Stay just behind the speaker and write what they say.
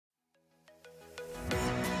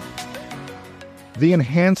The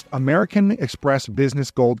enhanced American Express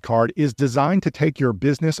Business Gold Card is designed to take your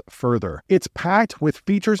business further. It's packed with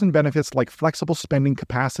features and benefits like flexible spending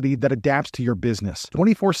capacity that adapts to your business,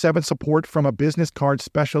 24/7 support from a business card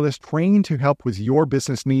specialist trained to help with your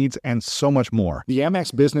business needs, and so much more. The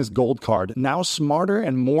Amex Business Gold Card, now smarter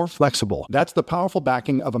and more flexible. That's the powerful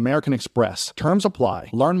backing of American Express. Terms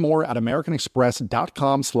apply. Learn more at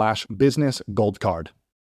americanexpress.com/business gold card.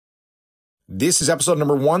 This is episode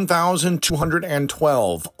number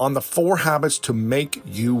 1212 on the 4 habits to make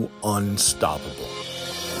you unstoppable.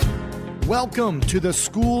 Welcome to the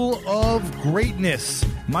School of Greatness.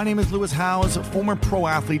 My name is Lewis Howes, former pro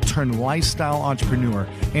athlete turned lifestyle entrepreneur,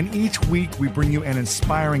 and each week we bring you an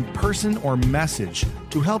inspiring person or message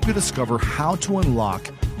to help you discover how to unlock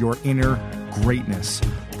your inner greatness.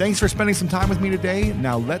 Thanks for spending some time with me today.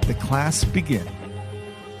 Now let the class begin.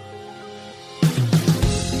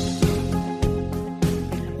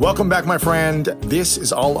 Welcome back, my friend. This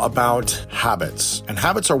is all about habits, and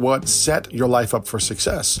habits are what set your life up for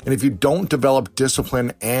success. And if you don't develop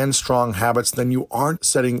discipline and strong habits, then you aren't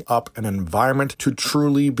setting up an environment to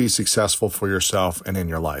truly be successful for yourself and in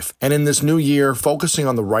your life. And in this new year, focusing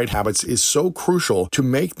on the right habits is so crucial to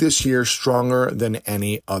make this year stronger than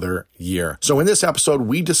any other year. So in this episode,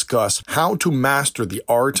 we discuss how to master the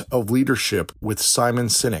art of leadership with Simon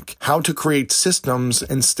Sinek, how to create systems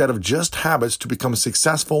instead of just habits to become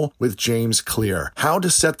successful with James Clear, how to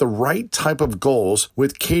set the right type of goals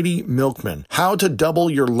with Katie Milkman, how to double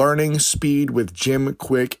your learning speed with Jim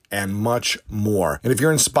Quick, and much more. And if you're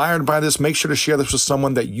inspired by this, make sure to share this with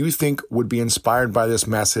someone that you think would be inspired by this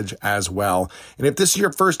message as well. And if this is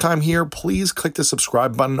your first time here, please click the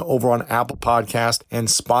subscribe button over on Apple Podcast and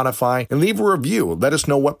Spotify and leave a review. Let us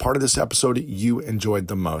know what part of this episode you enjoyed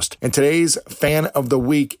the most. And today's fan of the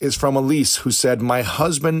week is from Elise, who said, "My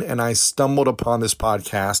husband and I stumbled upon this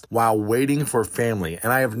podcast while waiting for family,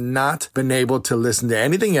 and I have not been able to listen to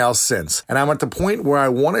anything else since. And I'm at the point where I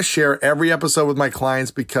want to share every episode with my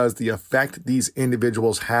clients because the effect these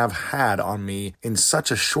individuals have had on me in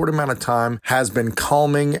such a short amount of time has been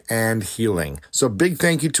calming and healing." So big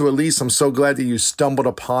thank you to Elise. I'm so glad that you stumbled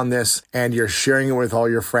upon this and you're sharing it with all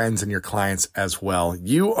your friends and your clients as well.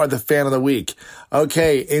 You are the fan of the week.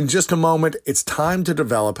 Okay, in just a moment, it's time to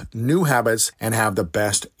develop new habits and have the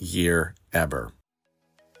best year ever.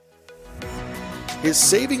 Is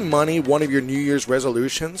saving money one of your New Year's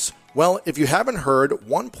resolutions? Well, if you haven't heard,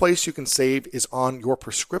 one place you can save is on your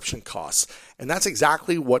prescription costs. And that's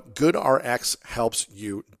exactly what GoodRx helps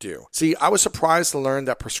you do. See, I was surprised to learn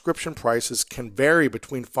that prescription prices can vary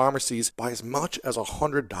between pharmacies by as much as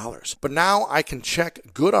 $100. But now I can check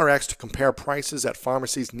GoodRx to compare prices at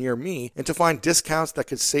pharmacies near me and to find discounts that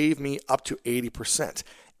could save me up to 80%.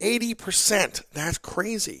 80%. That's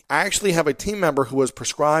crazy. I actually have a team member who was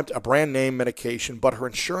prescribed a brand name medication, but her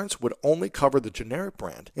insurance would only cover the generic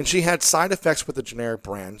brand. And she had side effects with the generic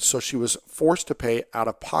brand, so she was forced to pay out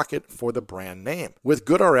of pocket for the brand name. With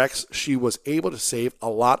GoodRx, she was able to save a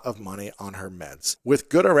lot of money on her meds. With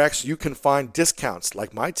GoodRx, you can find discounts,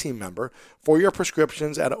 like my team member, for your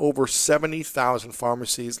prescriptions at over 70,000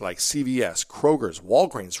 pharmacies like CVS, Kroger's,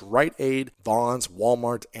 Walgreens, Rite Aid, Vons,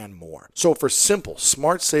 Walmart, and more. So for simple,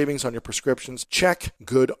 smart savings on your prescriptions, check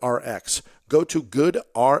GoodRx. Go to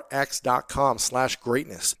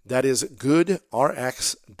goodrx.com/greatness. That is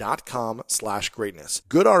goodrx.com/greatness.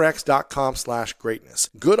 goodrx.com/greatness.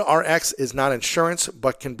 GoodRx is not insurance,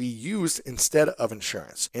 but can be used instead of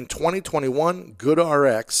insurance. In 2021,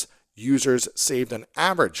 GoodRx users saved an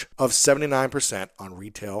average of 79% on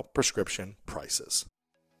retail prescription prices.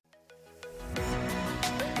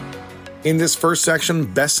 In this first section,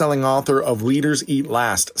 best-selling author of Leaders Eat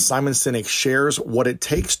Last, Simon Sinek shares what it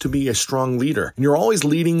takes to be a strong leader. And you're always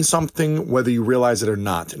leading something, whether you realize it or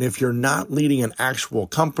not. And if you're not leading an actual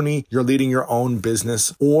company, you're leading your own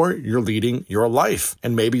business, or you're leading your life.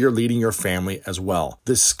 And maybe you're leading your family as well.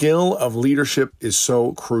 The skill of leadership is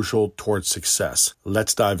so crucial towards success.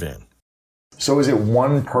 Let's dive in. So is it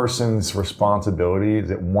one person's responsibility,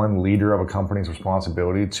 is it one leader of a company's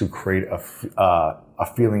responsibility to create a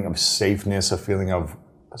feeling of safeness, a feeling of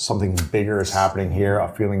something bigger is happening here, a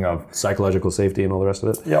feeling of psychological safety and all the rest of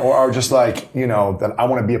it? Yeah, or just like, that I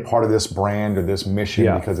want to be a part of this brand or this mission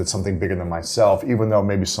because it's something bigger than myself, even though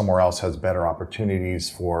maybe somewhere else has better opportunities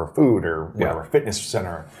for food or whatever, fitness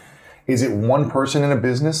center. Is it one person in a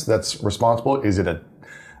business that's responsible? Is it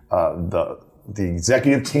the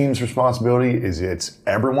executive team's responsibility? Is it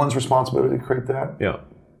everyone's responsibility to create that? Yeah.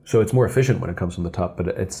 So it's more efficient when it comes from the top, but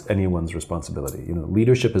it's anyone's responsibility.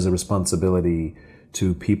 Leadership is a responsibility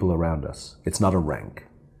to people around us. It's not a rank.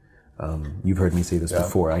 You've heard me say this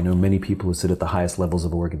before. I know many people who sit at the highest levels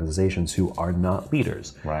of organizations who are not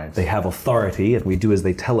leaders. Right. They have authority, and we do as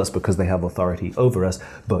they tell us because they have authority over us,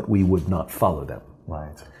 but we would not follow them.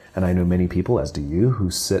 Right. And I know many people, as do you, who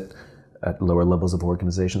sit at lower levels of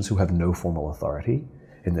organizations who have no formal authority,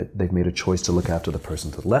 in that they've made a choice to look after the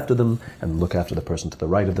person to the left of them and look after the person to the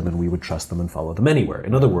right of them, and we would trust them and follow them anywhere.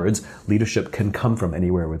 In other words, leadership can come from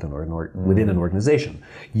anywhere within an organization.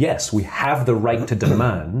 Yes, we have the right to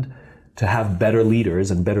demand to have better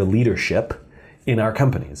leaders and better leadership in our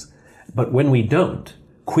companies. But when we don't,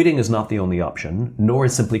 quitting is not the only option, nor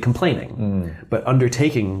is simply complaining, but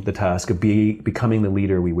undertaking the task of becoming the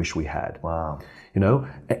leader we wish we had. Wow. You know,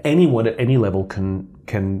 anyone at any level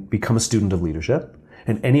can become a student of leadership.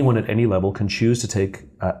 And anyone at any level can choose to take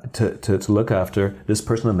to look after this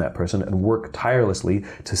person and that person and work tirelessly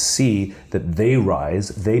to see that they rise,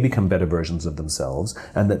 they become better versions of themselves,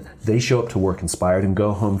 and that they show up to work inspired and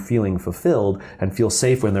go home feeling fulfilled and feel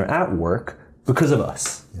safe when they're at work because of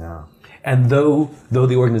us. Yeah. And though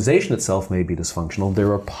the organization itself may be dysfunctional,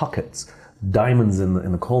 there are pockets, diamonds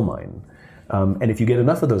in the coal mine. And if you get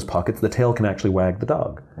enough of those pockets, the tail can actually wag the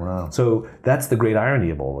dog. Wow. So that's the great irony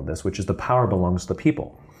of all of this, which is the power belongs to the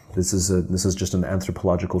people. This is just an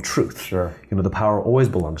anthropological truth. Sure. You know, the power always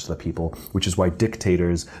belongs to the people, which is why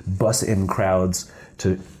dictators bus in crowds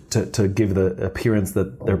to give the appearance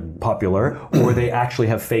that they're popular, or they actually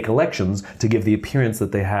have fake elections to give the appearance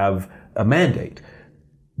that they have a mandate.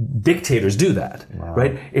 Dictators do that,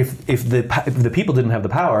 right? If the people didn't have the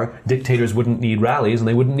power, dictators wouldn't need rallies and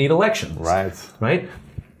they wouldn't need elections. Right?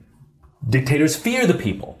 Dictators fear the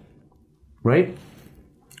people, right?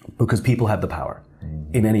 Because people have the power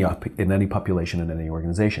in any population, in any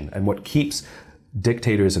organization. And what keeps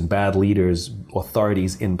dictators and bad leaders,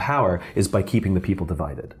 authorities in power is by keeping the people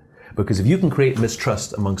divided. Because if you can create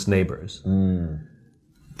mistrust amongst neighbors,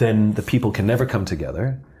 then the people can never come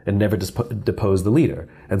together and never depose the leader.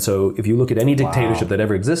 And so if you look at any dictatorship that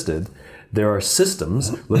ever existed, there are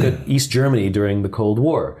systems. Look at East Germany during the Cold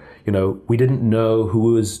War. You know, we didn't know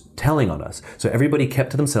who was telling on us. So everybody kept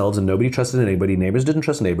to themselves and nobody trusted anybody. Neighbors didn't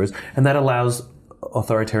trust neighbors. And that allows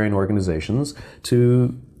authoritarian organizations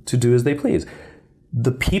to do as they please.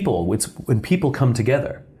 The people, when people come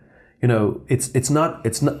together, you know, it's not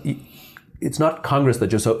Congress that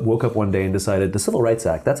just woke up one day and decided the Civil Rights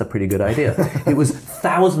Act, that's a pretty good idea. It was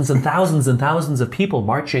thousands and thousands and thousands of people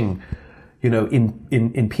marching, you know,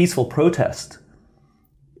 in peaceful protest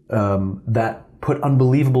that put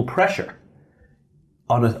unbelievable pressure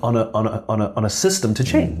on a system to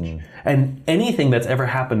change. And anything that's ever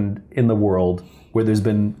happened in the world where there's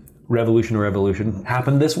been revolution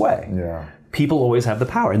happened this way. Yeah. People always have the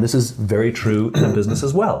power, and this is very true in business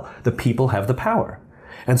as well. The people have the power.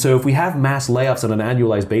 And so if we have mass layoffs on an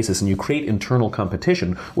annualized basis and you create internal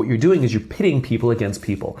competition, what you're doing is you're pitting people against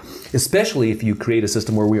people, especially if you create a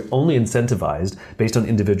system where we're only incentivized based on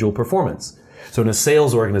individual performance. So in a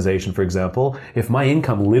sales organization, for example, if my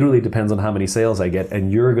income literally depends on how many sales I get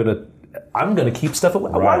and I'm going to keep stuff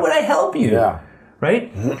away, why would I help you? Yeah.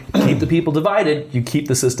 Right? Keep the people divided, you keep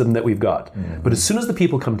the system that we've got. But as soon as the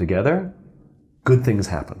people come together, good things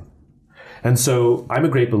happen. And so I'm a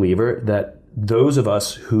great believer that those of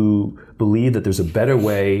us who believe that there's a better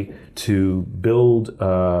way to build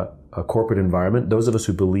a corporate environment, those of us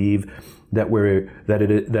who believe that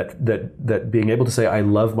being able to say I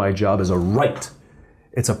love my job is a right.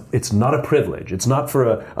 It's not a privilege. It's not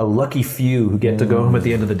for a lucky few who get to go home at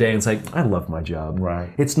the end of the day and say I love my job. Right.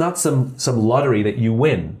 It's not some lottery that you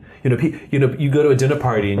win. You know, you go to a dinner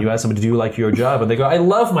party and you ask somebody, do you like your job? And they go, I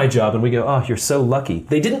love my job. And we go, oh, you're so lucky.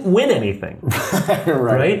 They didn't win anything.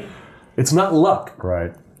 Right? It's not luck.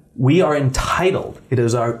 Right. We are entitled. It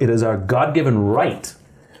is our God-given right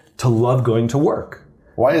to love going to work.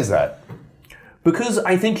 Why is that? Because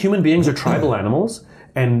I think human beings are tribal animals,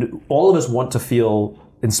 and all of us want to feel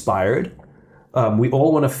inspired. We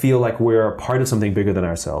all want to feel like we're a part of something bigger than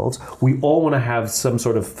ourselves. We all want to have some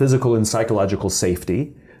sort of physical and psychological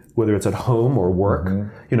safety, whether it's at home or work.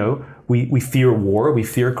 You know, we fear war, we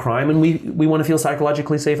fear crime, and we want to feel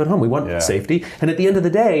psychologically safe at home. We want safety. And at the end of the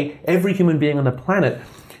day, every human being on the planet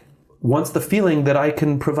wants the feeling that I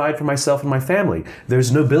can provide for myself and my family.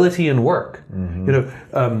 There's nobility in work. You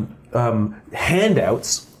know,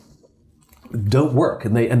 handouts don't work,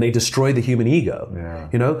 and they destroy the human ego.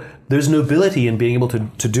 You know, there's nobility in being able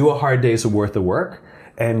to do a hard day's worth of work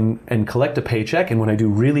and collect a paycheck, and when I do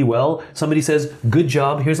really well, somebody says, good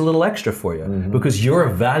job, here's a little extra for you, because you're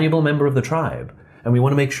a valuable member of the tribe. And we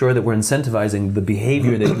want to make sure that we're incentivizing the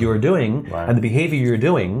behavior that you're doing, and the behavior you're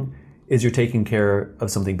doing is you're taking care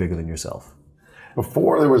of something bigger than yourself.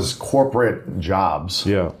 Before there was corporate jobs,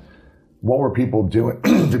 what were people doing?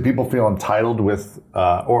 Did people feel entitled with,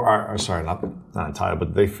 or sorry, not entitled,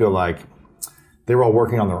 but they feel like they were all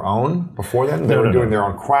working on their own before then? They were doing their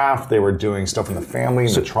own craft. They were doing stuff in the family,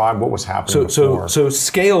 in the tribe. What was happening before? So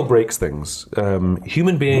scale breaks things.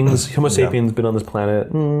 Human beings, Homo sapiens, been on this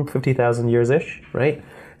planet 50,000 years-ish, right?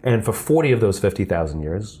 And for 40 of those 50,000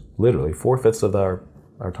 years, literally 4/5 of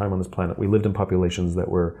our time on this planet, we lived in populations that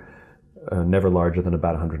were never larger than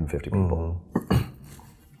about 150 people.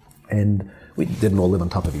 And we didn't all live on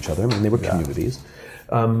top of each other. I mean, they were communities.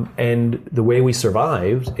 And the way we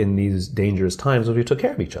survived in these dangerous times was we took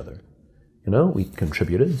care of each other. You know, we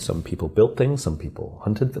contributed. Some people built things. Some people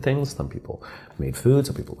hunted for things. Some people made food.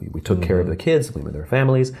 Some people we took care of the kids. We made their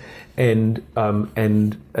families, and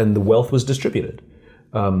the wealth was distributed.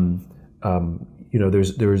 You know,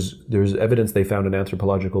 there's evidence they found in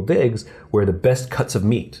anthropological digs where the best cuts of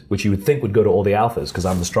meat, which you would think would go to all the alphas, because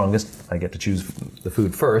I'm the strongest, I get to choose the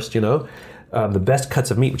food first, you know, the best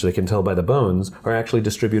cuts of meat, which they can tell by the bones, are actually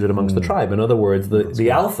distributed amongst the tribe. In other words, the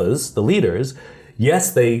alphas, the leaders,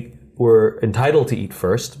 yes, they were entitled to eat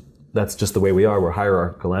first. That's just the way we are. We're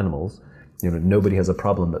hierarchical animals. You know, nobody has a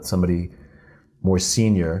problem that somebody more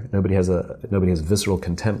senior, nobody has visceral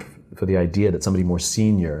contempt for the idea that somebody more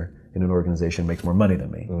senior in an organization makes more money than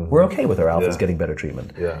me. We're okay with our alphas getting better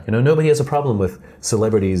treatment. You know, nobody has a problem with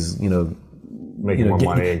celebrities, you know, making more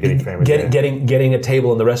money and getting famous. Getting a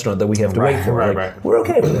table in the restaurant that we have to wait for. We're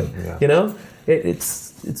okay with it. You know,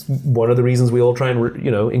 it's one of the reasons we all try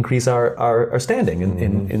and increase our standing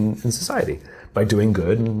in society by doing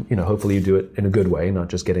good, and hopefully you do it in a good way, not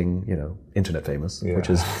just getting internet famous, which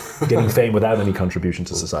is getting fame without any contribution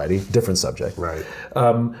to society. Different subject. Right.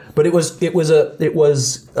 But it was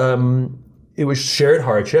shared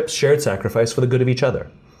hardships, shared sacrifice for the good of each other.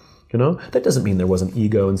 That doesn't mean there wasn't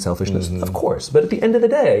ego and selfishness, of course. But at the end of the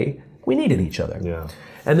day, we needed each other. Yeah.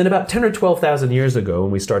 And then about 10 or 12,000 years ago,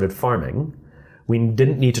 when we started farming, we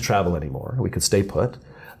didn't need to travel anymore. We could stay put.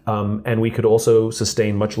 And we could also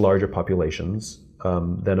sustain much larger populations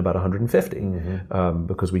than about 150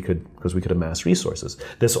 because we could amass resources.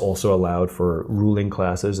 This also allowed for ruling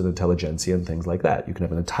classes and intelligentsia and things like that. You can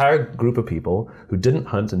have an entire group of people who didn't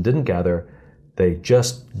hunt and didn't gather. They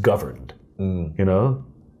just governed,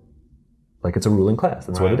 like it's a ruling class.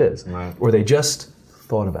 That's what it is. Right. Or they just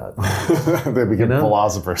thought about it. They became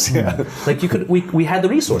philosophers. Yeah. Like we had the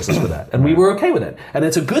resources for that, and we were okay with it, and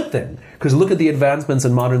it's a good thing because look at the advancements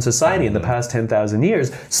in modern society in the past 10,000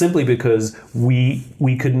 years. Simply because you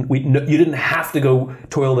didn't have to go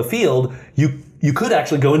toil the field. You could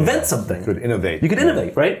actually go invent something. You could innovate. You could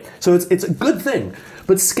innovate, right? So it's a good thing.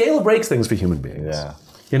 But scale breaks things for human beings.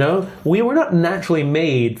 Yeah. We were not naturally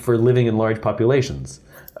made for living in large populations.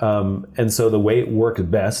 And so the way it works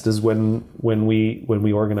best is when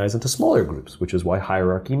we organize into smaller groups, which is why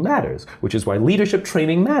hierarchy matters, which is why leadership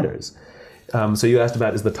training matters. So you asked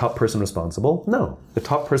about, is the top person responsible? No. The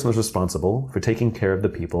top person is responsible for taking care of the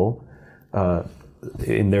people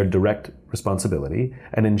in their direct responsibility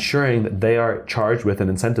and ensuring that they are charged with and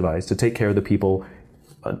incentivized to take care of the people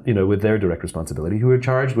with their direct responsibility, who are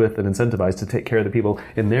charged with and incentivized to take care of the people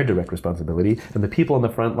in their direct responsibility. And the people on the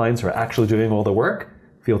front lines who are actually doing all the work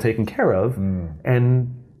feel taken care of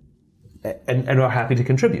and are happy to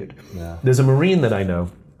contribute. Yeah. There's a Marine that I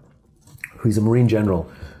know, who's a Marine general,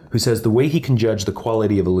 who says the way he can judge the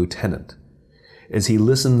quality of a lieutenant is he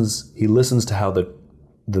listens to how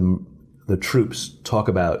the troops talk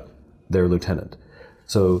about their lieutenant.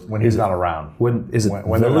 So when he's not around. Is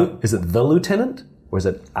it the lieutenant or is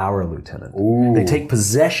it our lieutenant? Ooh. They take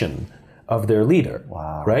possession of their leader.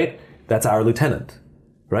 Wow. Right? That's our lieutenant.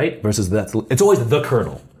 Right? Versus it's always the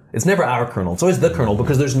colonel. It's never our colonel. It's always the colonel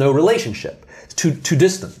because there's no relationship. It's too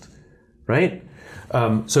distant. Right?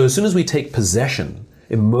 So as soon as we take possession,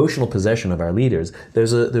 emotional possession of our leaders,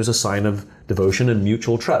 there's a sign of devotion and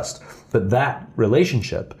mutual trust. But that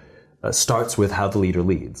relationship starts with how the leader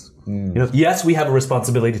leads. Yes, we have a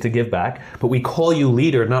responsibility to give back, but we call you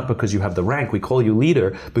leader not because you have the rank. We call you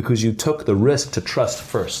leader because you took the risk to trust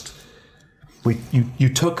first. We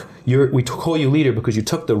call you leader because you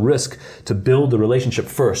took the risk to build the relationship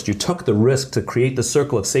first. You took the risk to create the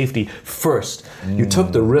circle of safety first. You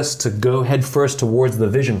took the risk to go head first towards the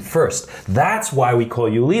vision first. That's why we call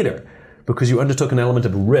you leader, because you undertook an element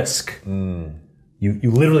of risk.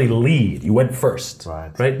 You literally lead. You went first.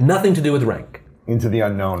 Right? Nothing to do with rank. Into the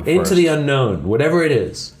unknown first. Into the unknown, whatever it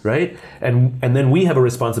is, right? And then we have a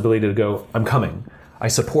responsibility to go, I'm coming. I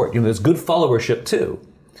support. There's good followership too.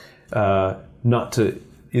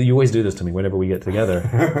 You always do this to me whenever we get together.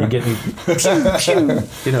 You get me,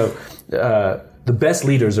 the best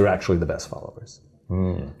leaders are actually the best followers,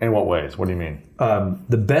 In what ways? What do you mean?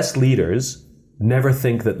 The best leaders never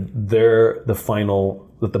think that they're the final,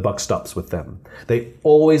 that the buck stops with them. They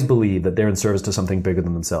always believe that they're in service to something bigger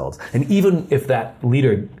than themselves. And even if that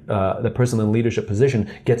leader, the person in the leadership position,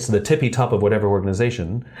 gets to the tippy top of whatever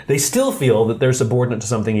organization, they still feel that they're subordinate to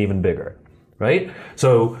something even bigger, right?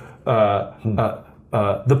 So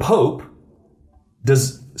the Pope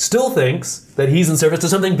still thinks that he's in service to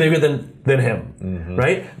something bigger than him,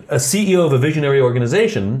 right? A CEO of a visionary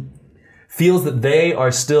organization feels that they are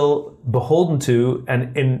still beholden to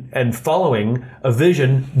and following a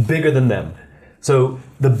vision bigger than them. So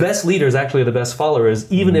the best leaders actually are the best followers,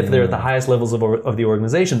 even if they're at the highest levels of the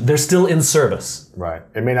organization. They're still in service. Right.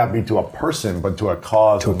 It may not be to a person, but to a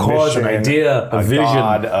cause, to a cause, mission, an idea, a vision,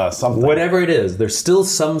 God, something. Whatever it is, there's still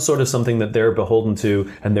some sort of something that they're beholden to,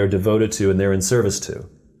 and they're devoted to, and they're in service to.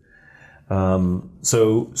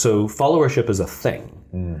 So followership is a thing,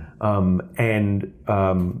 and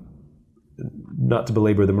not to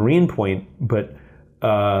belabor the Marine point, but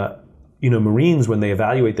Marines, when they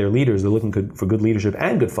evaluate their leaders, they're looking for good leadership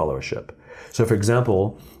and good followership. So, for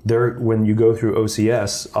example, when you go through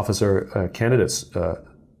OCS, Officer Candidates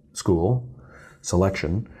School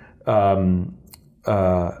selection,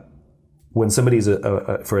 when somebody's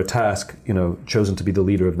for a task, chosen to be the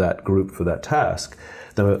leader of that group for that task,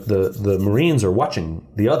 the Marines are watching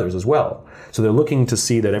the others as well. So they're looking to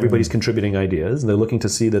see that everybody's contributing ideas, and they're looking to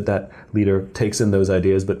see that leader takes in those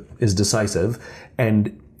ideas but is decisive,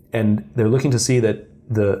 and they're looking to see that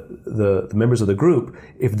the members of the group,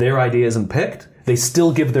 if their idea isn't picked, they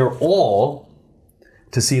still give their all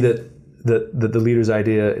to see that the leader's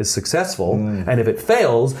idea is successful, and if it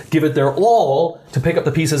fails, give it their all to pick up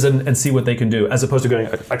the pieces and see what they can do, as opposed to going,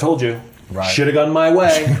 I told you, should have gone my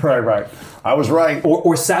way. Right. I was right.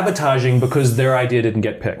 Or sabotaging because their idea didn't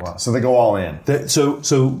get picked. Wow. So they go all in. So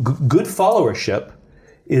good followership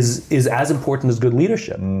is as important as good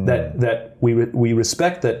leadership. That we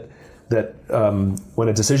respect that when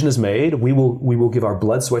a decision is made, we will give our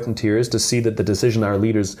blood, sweat, and tears to see that the decision our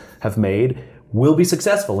leaders have made will be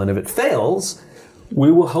successful. And if it fails, we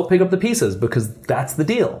will help pick up the pieces, because that's the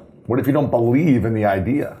deal. What if you don't believe in the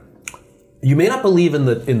idea? You may not believe in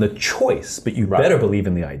the choice, but you better believe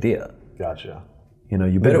in the idea. Gotcha.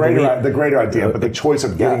 You better believe the greater idea, but the choice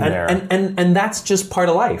of getting there. And that's just part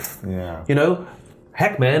of life. Yeah.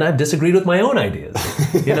 Heck, man, I've disagreed with my own ideas.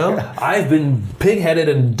 I've been pig-headed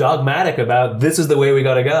and dogmatic about this is the way we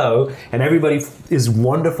got to go, and everybody is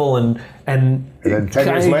wonderful and then 10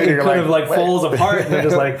 years later, it kind of falls apart, and they're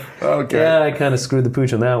just like, okay. Yeah, I kind of screwed the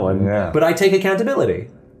pooch on that one. Yeah. But I take accountability.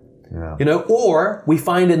 Yeah. Or we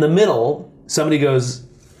find in the middle, somebody goes,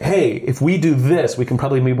 hey, if we do this, we can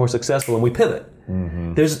probably be more successful, and we pivot.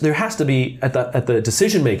 There has to be, at the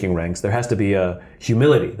decision-making ranks, there has to be a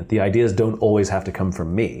humility, that the ideas don't always have to come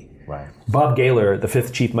from me. Right. Bob Gaylor, the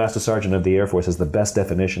 5th Chief Master Sergeant of the Air Force, has the best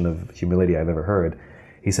definition of humility I've ever heard.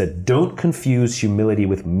 He said, don't confuse humility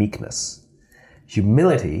with meekness.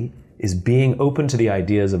 Humility is being open to the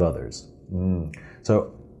ideas of others.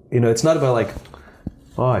 So, it's not about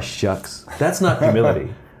oh, shucks. That's not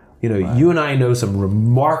humility. You and I know some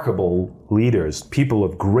remarkable leaders, people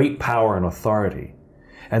of great power and authority,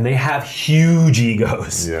 and they have huge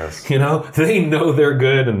egos. Yes. They know they're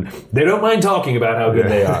good, and they don't mind talking about how good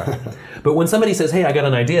they are. But when somebody says, hey, I got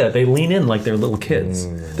an idea, they lean in like they're little kids.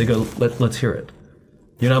 They go, let's hear it.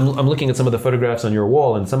 I'm looking at some of the photographs on your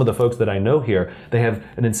wall, and some of the folks that I know here, they have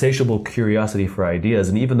an insatiable curiosity for ideas,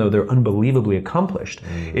 and even though they're unbelievably accomplished,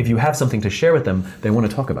 if you have something to share with them, they want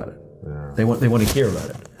to talk about it. Yeah. They want to hear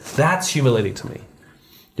about it. That's humility to me.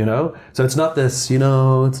 So it's not this,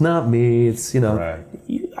 it's not me, it's, Right.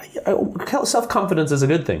 Self-confidence is a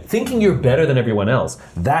good thing. Thinking you're better than everyone else,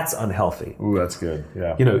 that's unhealthy. Ooh, that's good.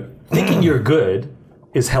 Yeah. Thinking you're good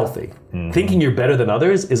is healthy. Thinking you're better than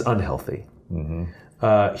others is unhealthy.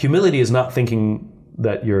 Humility is not thinking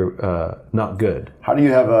that you're not good. How do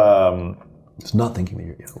you have it's not thinking that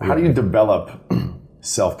you're how do you develop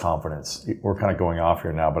self-confidence? We're kind of going off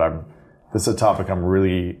here now, but this is a topic I'm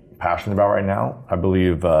really passionate about right now. I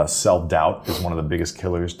believe self-doubt is one of the biggest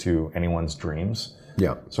killers to anyone's dreams.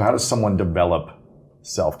 Yeah. So how does someone develop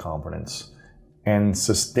self-confidence and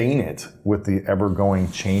sustain it with the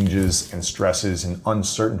ever-going changes and stresses and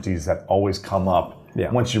uncertainties that always come up?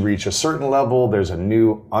 Yeah. Once you reach a certain level, there's a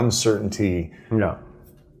new uncertainty. Yeah.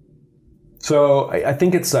 So I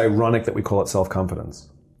think it's ironic that we call it self-confidence,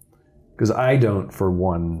 because I don't, for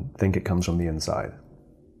one, think it comes from the inside.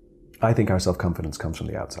 I think our self-confidence comes from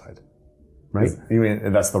the outside, right? You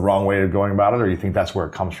mean that's the wrong way of going about it, or you think that's where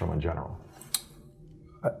it comes from in general?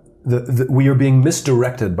 We are being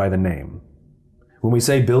misdirected by the name. When we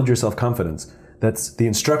say build your self-confidence, That's the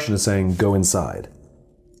instruction is saying go inside,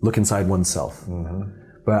 look inside oneself.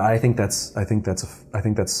 But I think that's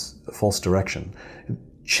a false direction.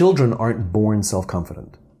 Children aren't born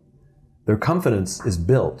self-confident. Their confidence is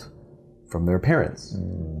built from their parents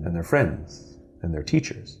and their friends and their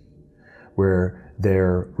teachers, where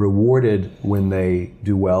they're rewarded when they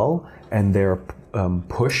do well and they're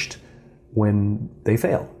pushed when they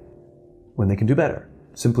fail, when they can do better.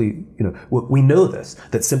 Simply, we know this,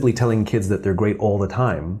 that simply telling kids that they're great all the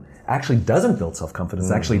time actually doesn't build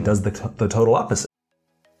self-confidence, actually does the total opposite.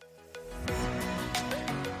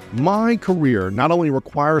 My career not only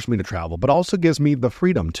requires me to travel, but also gives me the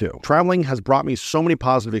freedom to. Traveling has brought me so many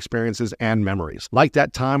positive experiences and memories. Like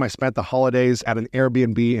that time I spent the holidays at an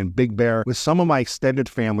Airbnb in Big Bear with some of my extended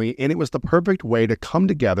family, and it was the perfect way to come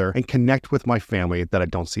together and connect with my family that I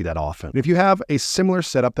don't see that often. And if you have a similar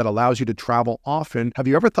setup that allows you to travel often, have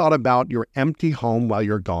you ever thought about your empty home while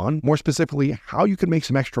you're gone? More specifically, how you can make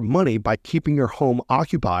some extra money by keeping your home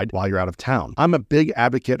occupied while you're out of town. I'm a big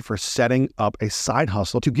advocate for setting up a side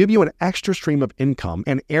hustle to give you an extra stream of income,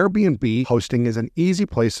 and Airbnb hosting is an easy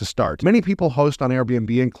place to start. Many people host on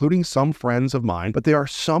Airbnb, including some friends of mine, but there are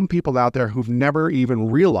some people out there who've never even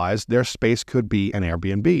realized their space could be an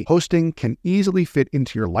Airbnb. Hosting can easily fit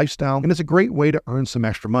into your lifestyle, and it's a great way to earn some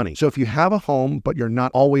extra money. So if you have a home, but you're not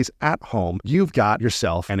always at home, you've got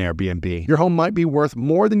yourself an Airbnb. Your home might be worth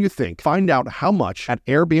more than you think. Find out how much at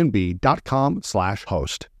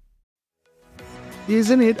airbnb.com/host.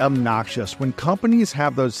 Isn't it obnoxious when companies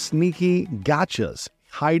have those sneaky gotchas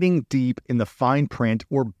hiding deep in the fine print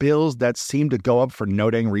or bills that seem to go up for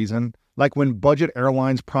no dang reason? Like when budget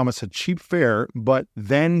airlines promise a cheap fare, but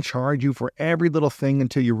then charge you for every little thing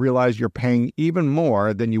until you realize you're paying even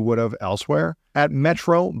more than you would have elsewhere? At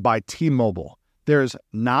Metro by T-Mobile, there's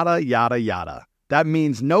nada yada yada. That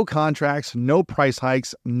means no contracts, no price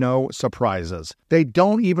hikes, no surprises. They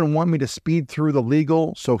don't even want me to speed through the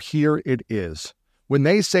legal, so here it is. When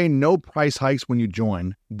they say no price hikes when you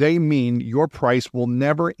join, they mean your price will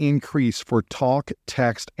never increase for talk,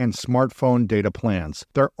 text, and smartphone data plans.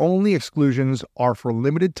 Their only exclusions are for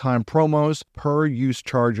limited time promos, per-use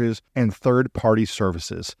charges, and third-party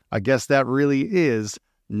services. I guess that really is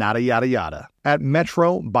nada yada yada. At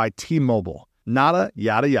Metro by T-Mobile, nada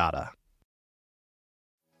yada yada.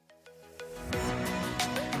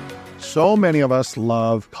 So many of us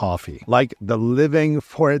love coffee, like the living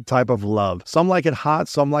for it type of love. Some like it hot,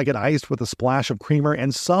 some like it iced with a splash of creamer,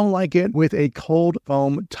 and some like it with a cold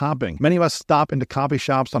foam topping. Many of us stop into coffee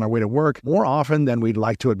shops on our way to work more often than we'd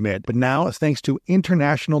like to admit. But now, thanks to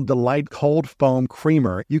International Delight Cold Foam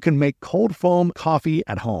Creamer, you can make cold foam coffee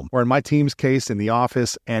at home, or in my team's case, in the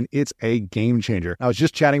office, and it's a game changer. I was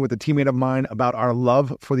just chatting with a teammate of mine about our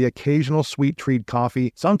love for the occasional sweet treat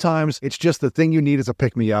coffee. Sometimes it's just the thing you need as a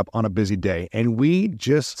pick-me-up on a busy day, and we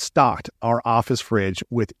just stocked our office fridge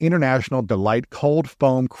with International Delight Cold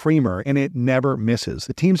Foam Creamer, and it never misses.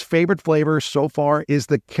 The team's favorite flavor so far is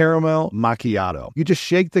the caramel macchiato. You just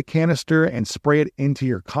shake the canister and spray it into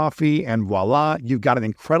your coffee, and voila, you've got an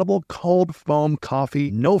incredible cold foam coffee.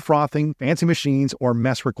 No frothing, fancy machines, or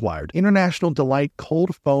mess required. International Delight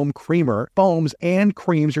Cold Foam Creamer foams and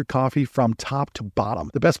creams your coffee from top to bottom.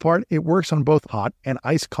 The best part, it works on both hot and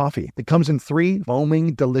iced coffee. It comes in 3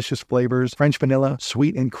 foaming, delicious flavors: French vanilla,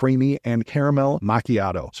 sweet and creamy, and caramel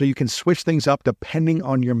macchiato. So you can switch things up depending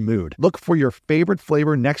on your mood. Look for your favorite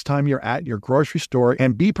flavor next time you're at your grocery store,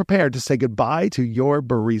 and be prepared to say goodbye to your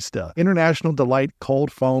barista. International Delight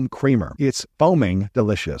Cold Foam Creamer. It's foaming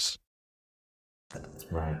delicious.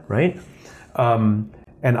 Right?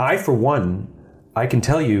 And I, for one, I can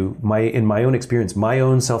tell you, in my own experience, my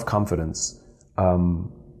own self-confidence,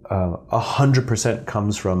 100%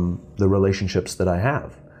 comes from the relationships that I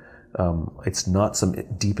have. It's not some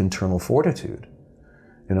deep internal fortitude.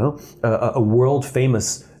 A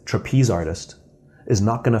world-famous trapeze artist is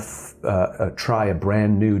not going to try a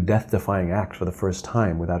brand new death-defying act for the first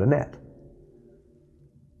time without a net.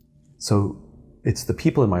 So it's the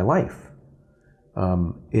people in my life.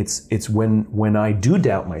 It's when I do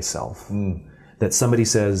doubt myself that somebody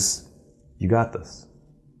says, "You got this."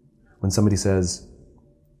 When somebody says,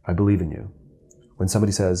 "I believe in you." When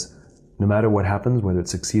somebody says, "No matter what happens, whether it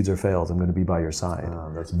succeeds or fails, I'm going to be by your side."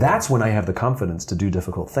 That's when I have the confidence to do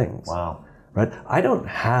difficult things. Wow. Right? I don't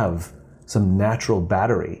have some natural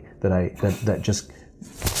battery that just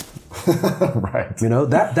right.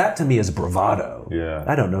 That to me is bravado. Yeah.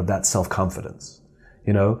 I don't know if that's self-confidence.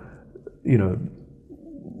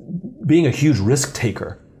 Being a huge risk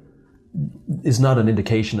taker is not an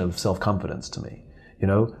indication of self-confidence to me.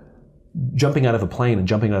 Jumping out of a plane and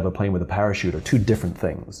jumping out of a plane with a parachute are two different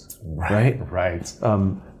things, right? Right.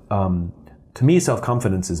 to me,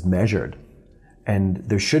 self-confidence is measured, and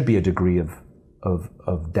there should be a degree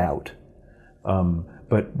of doubt.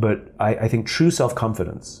 But I think true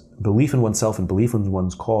self-confidence, belief in oneself and belief in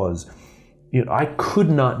one's cause, I could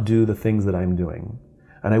not do the things that I'm doing,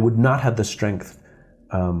 and I would not have the strength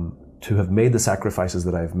to have made the sacrifices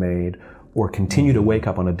that I've made, or continue to wake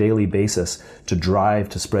up on a daily basis to drive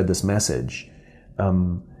to spread this message,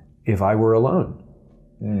 if I were alone.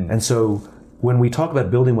 And so when we talk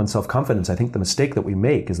about building one's self-confidence, I think the mistake that we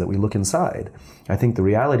make is that we look inside. I think the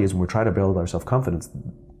reality is when we're trying to build our self-confidence,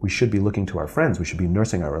 we should be looking to our friends. We should be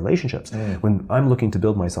nursing our relationships. When I'm looking to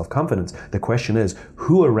build my self-confidence, the question is,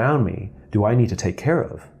 who around me do I need to take care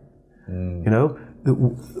of?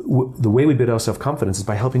 The way we build our self-confidence is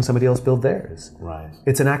by helping somebody else build theirs. Right.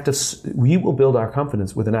 It's an act of, we will build our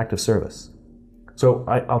confidence with an act of service. So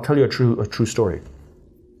I'll tell you a true story.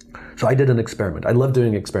 So I did an experiment. I love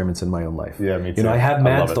doing experiments in my own life. Yeah, me too. I have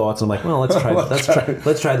mad thoughts. And I'm like, well,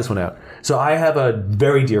 let's try this one out. So I have a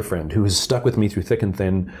very dear friend who has stuck with me through thick and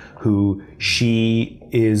thin, who she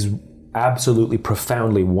is absolutely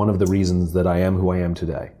profoundly one of the reasons that I am who I am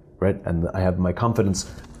today, right? And I have my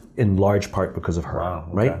confidence in large part because of her,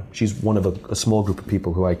 right? She's one of a small group of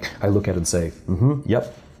people who I look at and say,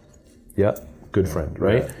 yep, good friend,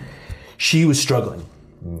 right? Yeah. She was struggling,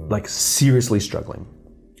 like seriously struggling.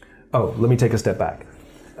 Oh, let me take a step back.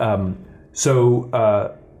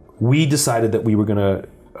 So we decided that we were going to.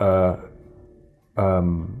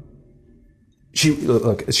 She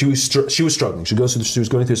was struggling. She was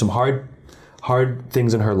going through some hard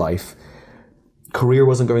things in her life. Career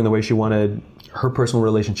wasn't going the way she wanted. Her personal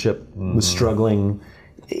relationship was struggling.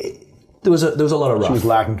 There was a lot of rough. She was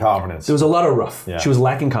lacking confidence. There was a lot of rough. Yeah. She was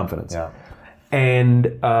lacking confidence. Yeah. And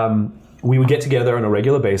we would get together on a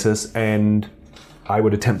regular basis, and I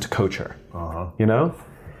would attempt to coach her,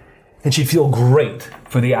 And she'd feel great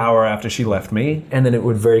for the hour after she left me, and then it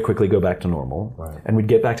would very quickly go back to normal. Right. And we'd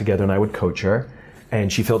get back together and I would coach her,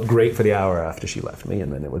 and she felt great for the hour after she left me,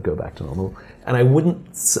 and then it would go back to normal. And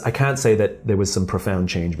I can't say that there was some profound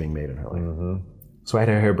change being made in her life. So I had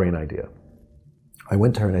a harebrained idea. I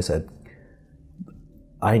went to her and I said,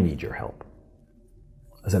 I need your help.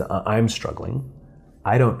 I said, I'm struggling.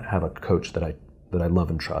 I don't have a coach that I love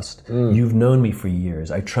and trust. You've known me for years.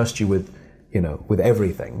 I trust you with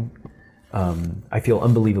everything. I feel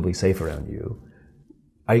unbelievably safe around you.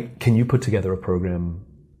 Can you put together a program,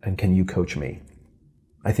 and can you coach me?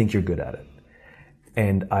 I think you're good at it.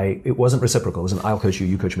 And it wasn't reciprocal. It was I'll coach you,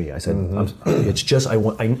 you coach me. I said, it's just,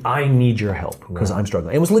 I need your help because I'm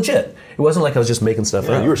struggling. It was legit. It wasn't like I was just making stuff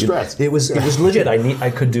up. You were stressed. It was legit. I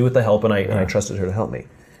could do with the help, and I trusted her to help me.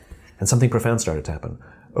 And something profound started to happen.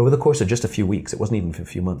 Over the course of just a few weeks, it wasn't even a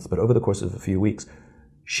few months, but over the course of a few weeks,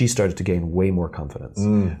 she started to gain way more confidence.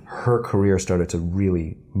 Her career started to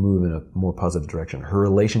really move in a more positive direction. Her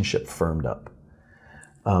relationship firmed up.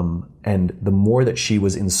 And the more that she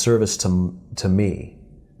was in service to me,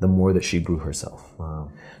 the more that she grew herself. Wow.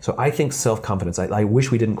 So I think self-confidence, I wish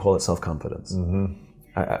we didn't call it self-confidence.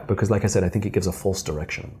 Because like I said, I think it gives a false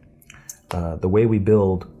direction. The way we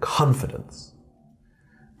build confidence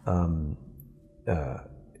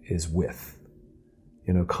is with.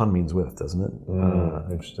 Con means with, doesn't it?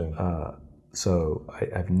 Interesting. So I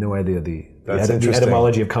have no idea the interesting.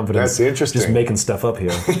 Etymology of confidence. That's interesting. Just making stuff up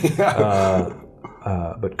here.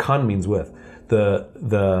 But con means with.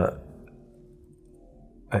 To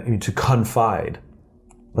confide.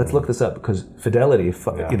 Let's look this up, because fidelity,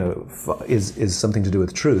 is something to do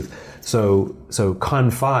with truth. So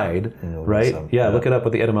confide, right? Look it up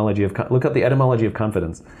with the etymology of look up the etymology of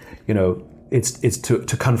confidence. It's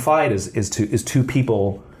to confide is two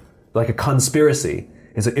people, like a conspiracy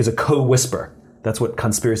is a co-whisper. That's what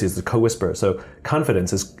conspiracy is, the co-whisper. So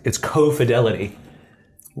confidence is co-fidelity.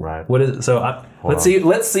 Right. What is it? So let's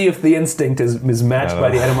see if the instinct is matched by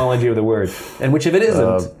the etymology of the word, and which if it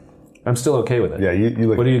isn't, I'm still okay with it. Yeah. You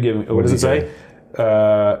look. What are you giving? What does it say?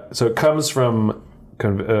 So it comes from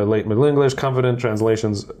late Middle English, confident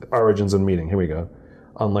translations, origins and meaning. Here we go.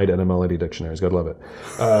 Unlike etymology dictionaries, gotta love it.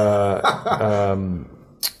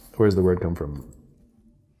 Where's the word come from?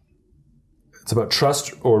 It's about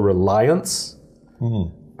trust or reliance.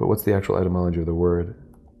 But what's the actual etymology of the word?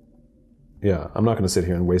 Yeah, I'm not going to sit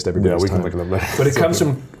here and waste everybody's time. Can look it up later. But it comes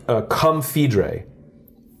from cum fidere.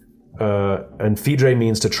 And fidere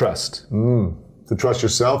means to trust. To trust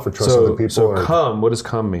yourself or trust other people? So cum, what does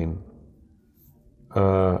cum mean?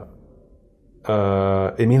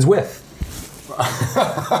 It means with.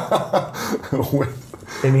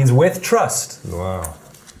 It means with trust. Wow.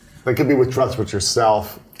 That could be with trust with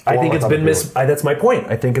yourself. I think it's been that's my point.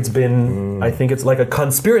 I think it's been. I think it's like a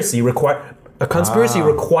conspiracy A conspiracy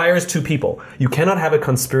requires two people. You cannot have a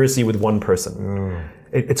conspiracy with one person.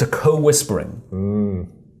 It's a co-whispering.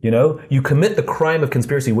 You know, you commit the crime of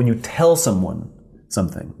conspiracy when you tell someone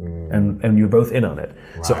something, and you're both in on it.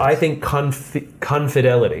 Right. So I think confidence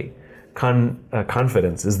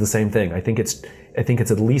is the same thing. I think it's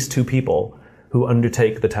at least two people who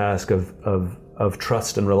undertake the task of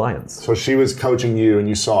trust and reliance. So she was coaching you, and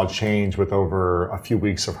you saw a change with over a few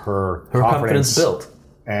weeks of her confidence built,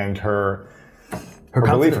 and her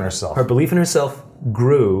belief in herself. Her belief in herself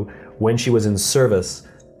grew when she was in service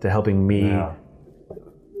to helping me. Yeah.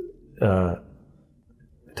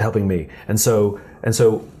 And so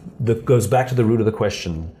that goes back to the root of the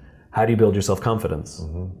question: how do you build your self-confidence?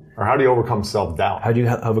 Or how do you overcome self-doubt? How do you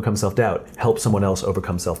overcome self-doubt? Help someone else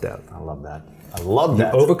overcome self-doubt. I love that.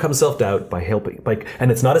 You overcome self-doubt by helping, and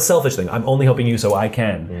it's not a selfish thing. I'm only helping you so I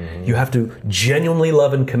can. You have to genuinely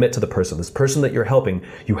love and commit to the person. This person that you're helping,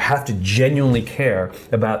 you have to genuinely care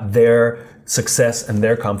about their success and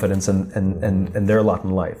their confidence and their lot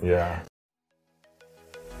in life. Yeah.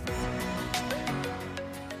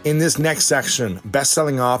 In this next section,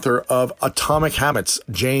 best-selling author of Atomic Habits,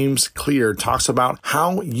 James Clear, talks about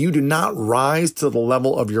how you do not rise to the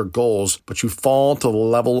level of your goals, but you fall to the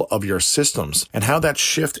level of your systems, and how that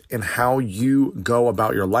shift in how you go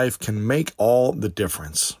about your life can make all the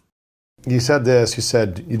difference. You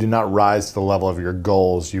said you do not rise to the level of your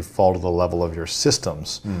goals, you fall to the level of your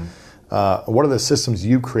systems. What are the systems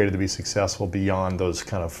you created to be successful beyond those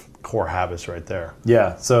kind of core habits right there?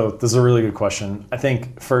 Yeah, so this is a really good question. I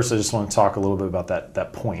think first I just want to talk a little bit about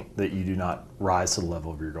that point that you do not rise to the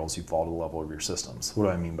level of your goals, you fall to the level of your systems. What do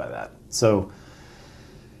I mean by that? So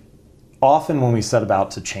often when we set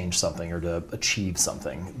about to change something or to achieve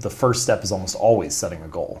something, the first step is almost always setting a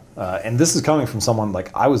goal. And this is coming from someone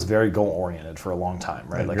like I was very goal-oriented for a long time,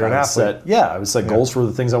 right? Like I would set goals for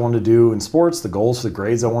the things I wanted to do in sports, the goals for the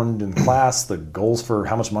grades I wanted to do in class, the goals for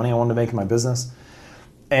how much money I wanted to make in my business.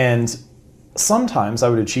 And sometimes I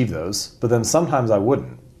would achieve those, but then sometimes I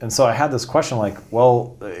wouldn't. And so I had this question like,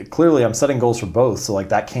 well, clearly I'm setting goals for both, so like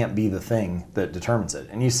that can't be the thing that determines it.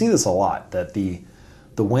 And you see this a lot, that the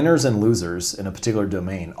winners and losers in a particular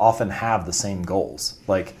domain often have the same goals.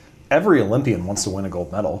 Like every Olympian wants to win a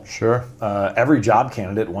gold medal. Sure. Every job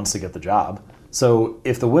candidate wants to get the job. So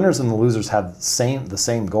if the winners and the losers have the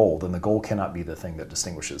same goal, then the goal cannot be the thing that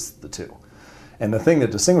distinguishes the two. And the thing that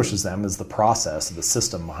distinguishes them is the process, the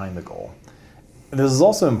system behind the goal. And this is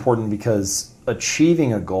also important because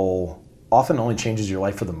achieving a goal often only changes your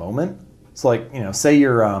life for the moment. It's like, say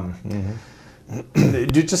you're,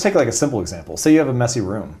 just take like a simple example. Say you have a messy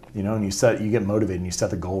room, and you get motivated and you set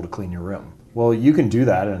the goal to clean your room. Well, you can do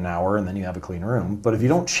that in an hour and then you have a clean room. But if you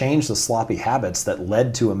don't change the sloppy habits that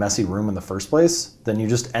led to a messy room in the first place, then you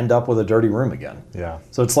just end up with a dirty room again. Yeah.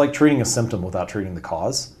 So it's like treating a symptom without treating the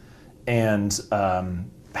cause. And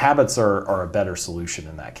habits are a better solution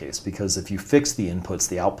in that case, because if you fix the inputs,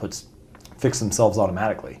 the outputs fix themselves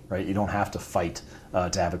automatically, right? You don't have to fight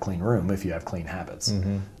to have a clean room if you have clean habits.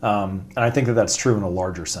 And I think that that's true in a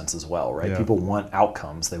larger sense as well, right? Yeah. People want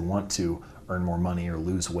outcomes. They want to earn more money or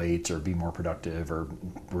lose weight or be more productive or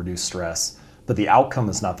reduce stress. But the outcome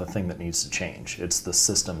is not the thing that needs to change. It's the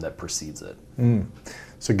system that precedes it.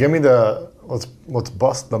 So give me let's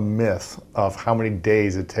bust the myth of how many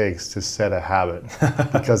days it takes to set a habit.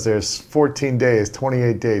 Because there's 14 days,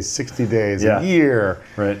 28 days, 60 days, a year.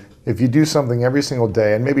 Right. If you do something every single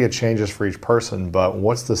day, and maybe it changes for each person, but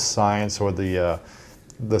what's the science or the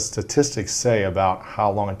statistics say about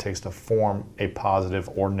how long it takes to form a positive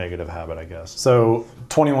or negative habit, I guess? So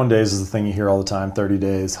 21 days is the thing you hear all the time, 30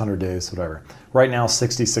 days, 100 days, whatever. Right now,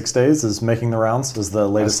 66 days is making the rounds, is the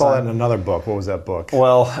latest. I saw that in another book. What was that book?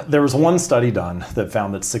 Well, there was one study done that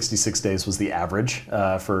found that 66 days was the average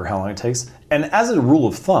for how long it takes. And as a rule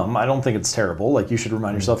of thumb, I don't think it's terrible. Like, you should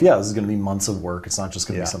remind yourself, this is going to be months of work. It's not just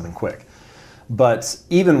going to be something quick. But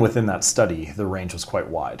even within that study, the range was quite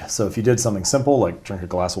wide. So if you did something simple, like drink a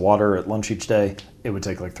glass of water at lunch each day, it would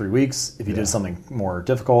take like 3 weeks. If you did something more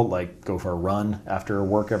difficult, like go for a run after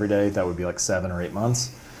work every day, that would be like 7 or 8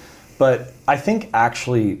 months. But I think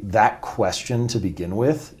actually that question to begin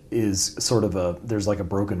with is sort of there's like a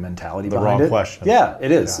broken mentality behind it. The wrong question. Yeah,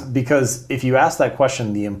 it is. Yeah. Because if you ask that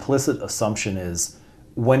question, the implicit assumption is,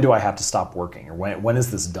 when do I have to stop working? Or when is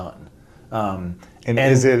this done? And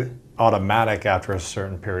is it automatic after a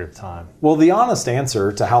certain period of time? Well, the honest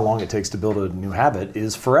answer to how long it takes to build a new habit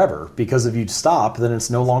is forever. Because if you stop, then it's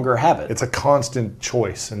no longer a habit. It's a constant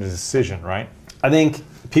choice and a decision, right? I think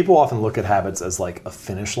People often look at habits as like a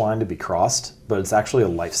finish line to be crossed, but it's actually a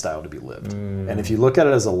lifestyle to be lived. And if you look at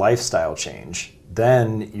it as a lifestyle change,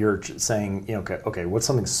 then you're saying, okay, what's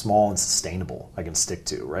something small and sustainable I can stick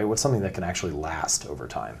to, right? What's something that can actually last over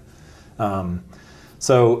time?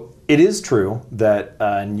 So it is true that,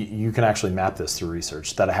 and you can actually map this through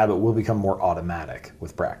research, that a habit will become more automatic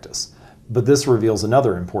with practice. But this reveals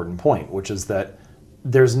another important point, which is that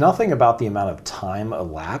there's nothing about the amount of time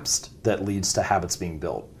elapsed that leads to habits being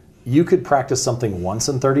built. You could practice something once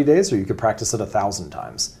in 30 days, or you could practice it 1,000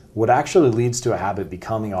 times. What actually leads to a habit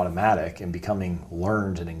becoming automatic and becoming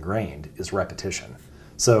learned and ingrained is repetition.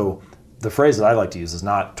 So the phrase that I like to use is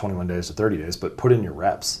not 21 days to 30 days, but put in your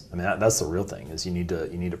reps. I mean, that's the real thing, is you need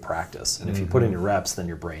to practice. And if you put in your reps, then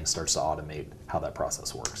your brain starts to automate how that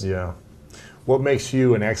process works. Yeah. What makes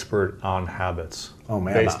you an expert on habits? Oh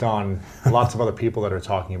man. Based on lots of other people that are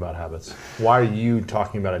talking about habits. Why are you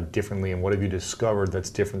talking about it differently, and what have you discovered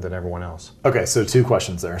that's different than everyone else? Okay, so 2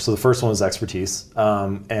 questions there. So the first one is expertise.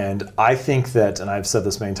 And I think that, and I've said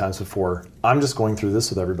this many times before, I'm just going through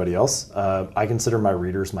this with everybody else. I consider my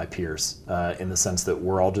readers my peers in the sense that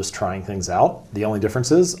we're all just trying things out. The only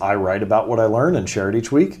difference is I write about what I learn and share it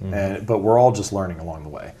each week, but we're all just learning along the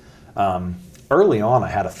way. Early on, I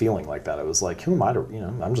had a feeling like that. I was like, who am I to,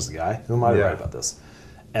 I'm just a guy. Who am I to write about this?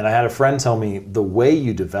 And I had a friend tell me the way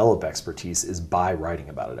you develop expertise is by writing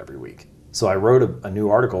about it every week. So I wrote a new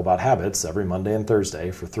article about habits every Monday and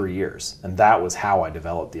Thursday for 3 years. And that was how I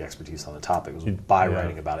developed the expertise on the topic, was by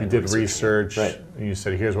writing about it. You did research, right. And you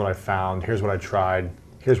said, here's what I found, here's what I tried.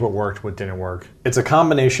 Here's what worked, what didn't work. It's a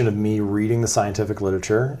combination of me reading the scientific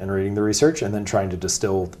literature and reading the research and then trying to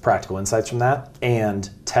distill the practical insights from that and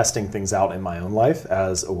testing things out in my own life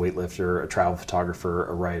as a weightlifter, a travel photographer,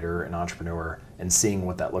 a writer, an entrepreneur, and seeing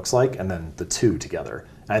what that looks like, and then the two together.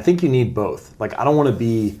 And I think you need both. Like, I don't want to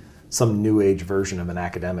be some new age version of an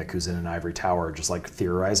academic who's in an ivory tower just like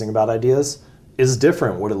theorizing about ideas. Is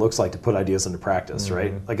different what it looks like to put ideas into practice,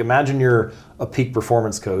 right? Like, imagine you're a peak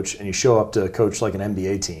performance coach and you show up to coach like an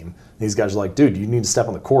NBA team. These guys are like, dude, you need to step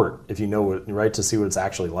on the court if you know what, right, to see what it's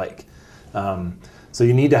actually like. So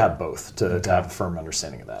you need to have both to have a firm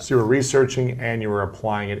understanding of that. So you were researching and you were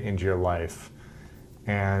applying it into your life.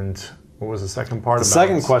 And what was the second part? The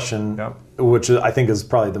second question, which I think is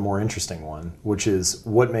probably the more interesting one, which is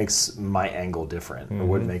what makes my angle different, or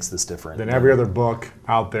what makes this different than every other book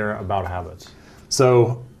out there about habits?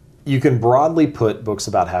 So you can broadly put books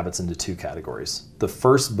about habits into 2 categories. The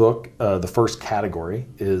first book, the first category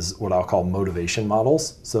is what I'll call motivation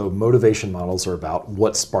models. So motivation models are about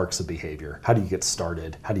what sparks a behavior. How do you get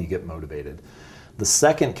started? How do you get motivated? The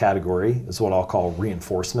second category is what I'll call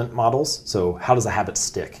reinforcement models. So how does a habit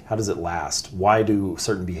stick? How does it last? Why do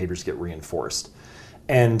certain behaviors get reinforced?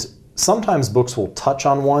 And sometimes books will touch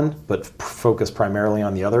on one, but focus primarily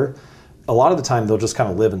on the other. A lot of the time, they'll just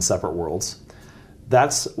kind of live in separate worlds.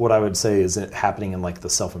 That's what I would say is happening in like the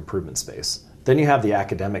self-improvement space. Then you have the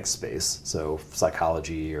academic space, so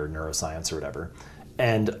psychology or neuroscience or whatever.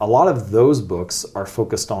 And a lot of those books are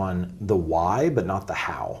focused on the why, but not the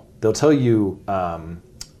how. They'll tell you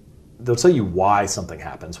why something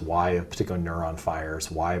happens, why a particular neuron fires,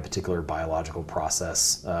 why a particular biological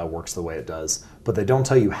process works the way it does, but they don't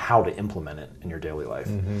tell you how to implement it in your daily life.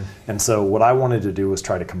 And so what I wanted to do was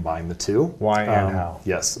try to combine the two. Why and how.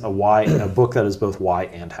 Yes, a book that is both why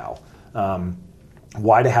and how.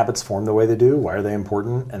 Why do habits form the way they do? Why are they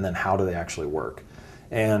important? And then how do they actually work?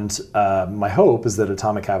 And my hope is that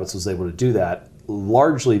Atomic Habits was able to do that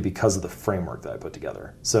largely because of the framework that I put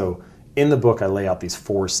together. So in the book, I lay out these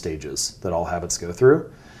 4 stages that all habits go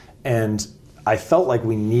through. And I felt like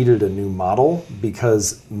we needed a new model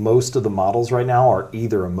because most of the models right now are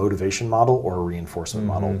either a motivation model or a reinforcement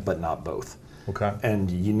model, but not both. Okay.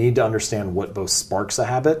 And you need to understand what both sparks a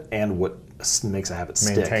habit and what makes a habit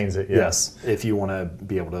stick. Maintains it, yeah. Yes, if you want to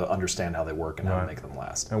be able to understand how they work and how to make them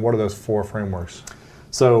last. And what are those 4 frameworks?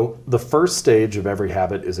 So the first stage of every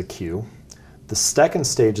habit is a cue. The second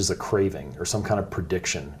stage is a craving or some kind of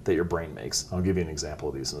prediction that your brain makes. I'll give you an example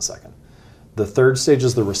of these in a second. The third stage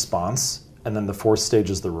is the response, and then the fourth stage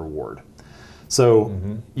is the reward. So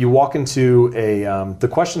you walk into the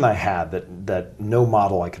question I had that no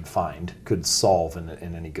model I could find could solve in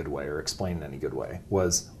any good way or explain in any good way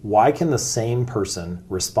was, why can the same person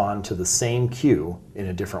respond to the same cue in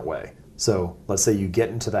a different way? So let's say you get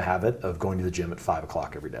into the habit of going to the gym at 5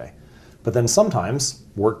 o'clock every day. But then sometimes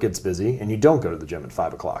work gets busy and you don't go to the gym at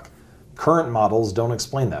 5 o'clock. Current models don't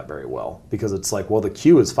explain that very well because it's like, well, the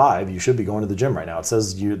cue is 5, you should be going to the gym right now. It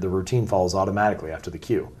says the routine follows automatically after the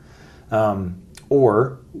cue.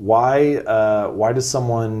 Or why does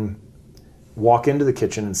someone walk into the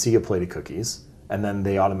kitchen and see a plate of cookies and then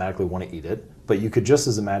they automatically want to eat it. But you could just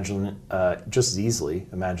as easily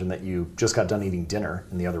imagine that you just got done eating dinner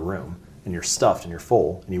in the other room, and you're stuffed and you're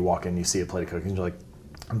full, and you walk in and you see a plate of cookies, and you're like,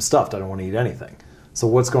 I'm stuffed, I don't want to eat anything. So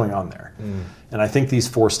what's going on there? And I think these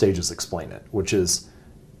 4 stages explain it, which is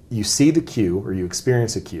you see the cue or you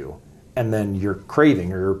experience a cue, and then your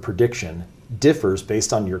craving or your prediction differs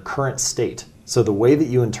based on your current state. So the way that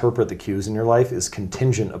you interpret the cues in your life is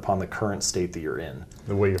contingent upon the current state that you're in.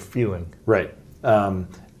 The way you're feeling. Right.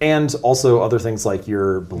 And also other things like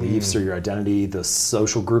your beliefs or your identity, the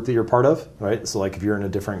social group that you're part of, right? So like if you're in a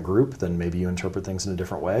different group, then maybe you interpret things in a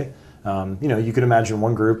different way. You could imagine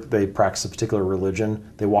one group, they practice a particular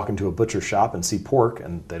religion, they walk into a butcher shop and see pork,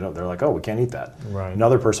 and they're like, oh, we can't eat that. Right.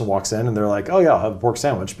 Another person walks in and they're like, oh yeah, I'll have a pork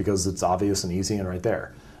sandwich because it's obvious and easy and right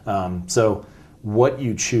there. So what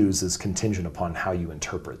you choose is contingent upon how you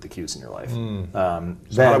interpret the cues in your life.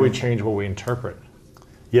 So how do we change what we interpret?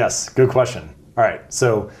 Yes, good question. All right,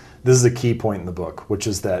 so this is a key point in the book, which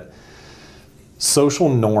is that social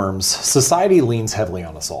norms, society leans heavily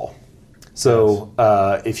on us all. So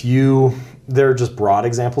there are just broad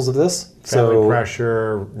examples of this. Family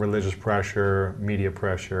pressure, religious pressure, media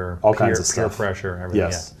pressure, all kinds of stuff. Peer pressure, everything.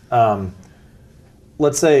 Yes. Yeah.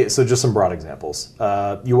 Let's say, so just some broad examples.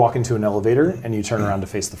 You walk into an elevator and you turn around to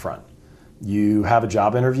face the front. You have a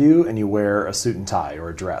job interview and you wear a suit and tie or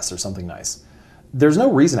a dress or something nice. There's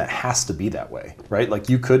no reason it has to be that way, right? Like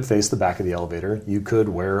you could face the back of the elevator, you could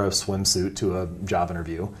wear a swimsuit to a job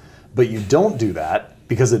interview, but you don't do that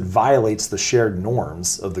because it violates the shared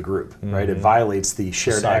norms of the group, right? It violates the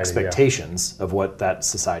shared expectations of what that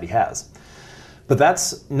society has. But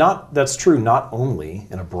that's true not only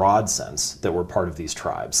in a broad sense that we're part of these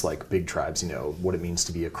tribes, like big tribes, what it means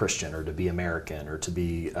to be a Christian or to be American or to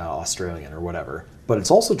be Australian or whatever, but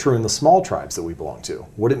it's also true in the small tribes that we belong to,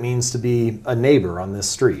 what it means to be a neighbor on this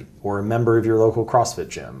street or a member of your local CrossFit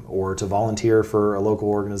gym or to volunteer for a local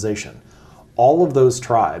organization. All of those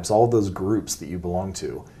tribes, all of those groups that you belong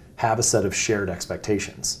to have a set of shared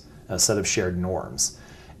expectations, a set of shared norms.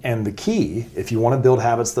 And the key, if you want to build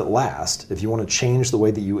habits that last, if you want to change the way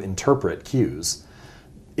that you interpret cues,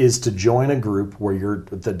 is to join a group where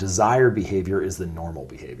the desired behavior is the normal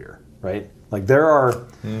behavior, right? Like there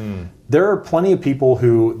are plenty of people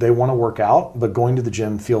who they want to work out, but going to the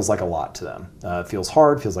gym feels like a lot to them. It feels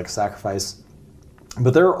hard, feels like a sacrifice.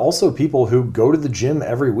 But there are also people who go to the gym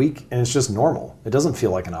every week and it's just normal. It doesn't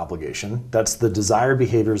feel like an obligation. That's the desired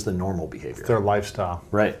behavior is the normal behavior. It's their lifestyle.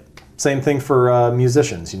 Right. Same thing for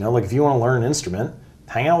musicians, like if you want to learn an instrument,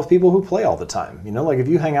 hang out with people who play all the time. Like if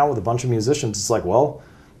you hang out with a bunch of musicians, it's like, well,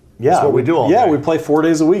 yeah. That's what we do all day. Yeah, we play 4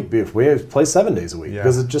 days a week. We play 7 days a week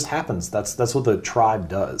because it just happens. That's what the tribe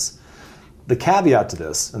does. The caveat to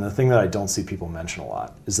this, and the thing that I don't see people mention a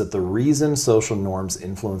lot, is that the reason social norms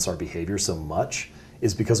influence our behavior so much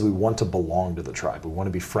is because we want to belong to the tribe. We want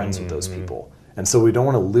to be friends with those people. And so we don't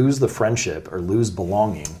want to lose the friendship or lose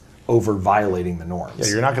belonging over violating the norms.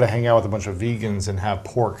 Yeah, you're not going to hang out with a bunch of vegans and have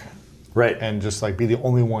pork. Right. And just like be the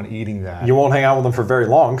only one eating that. You won't hang out with them for very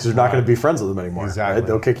long because you're not going to be friends with them anymore. Exactly. Right?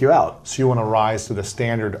 They'll kick you out. So you want to rise to the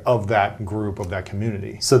standard of that group, of that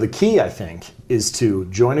community. So the key, I think, is to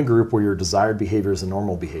join a group where your desired behavior is a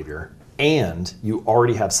normal behavior and you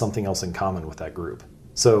already have something else in common with that group.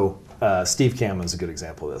 So Steve Kammen is a good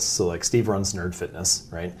example of this. So like Steve runs Nerd Fitness,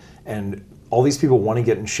 right? And all these people want to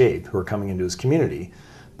get in shape who are coming into his community,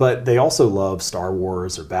 but they also love Star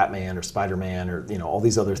Wars or Batman or Spider-Man or all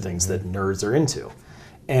these other things that nerds are into.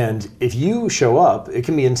 And if you show up, it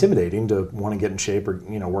can be intimidating to want to get in shape or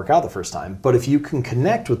work out the first time. But if you can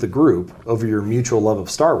connect with the group over your mutual love of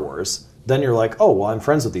Star Wars, then you're like, oh, well, I'm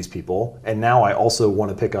friends with these people, and now I also want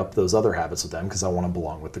to pick up those other habits with them because I want to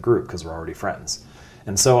belong with the group because we're already friends.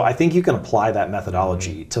 And so I think you can apply that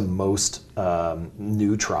methodology to most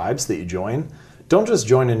new tribes that you join. Don't just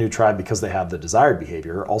join a new tribe because they have the desired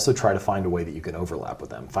behavior. Also try to find a way that you can overlap with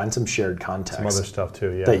them. Find some shared context. Some other stuff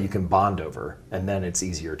too, yeah. That you can bond over, and then it's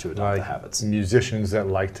easier to adopt the habits. Musicians that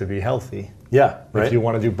like to be healthy. Yeah, right. If you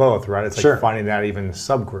want to do both, right? It's like finding that even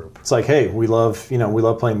subgroup. It's like, hey, we love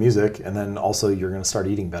playing music, and then also you're going to start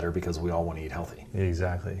eating better because we all want to eat healthy.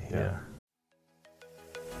 Exactly. Yeah.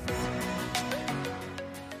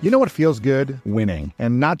 You know what feels good? Winning.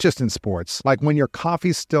 And not just in sports. Like when your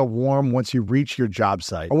coffee's still warm once you reach your job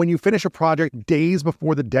site. Or when you finish a project days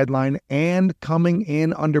before the deadline and coming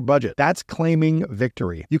in under budget. That's claiming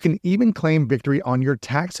victory. You can even claim victory on your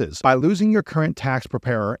taxes by losing your current tax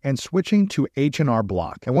preparer and switching to H&R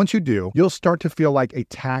Block. And once you do, you'll start to feel like a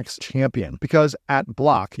tax champion. Because at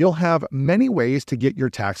Block, you'll have many ways to get your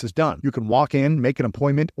taxes done. You can walk in, make an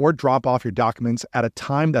appointment, or drop off your documents at a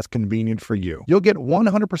time that's convenient for you. You'll get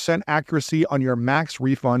 100% 100% accuracy on your max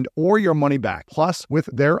refund or your money back. Plus, with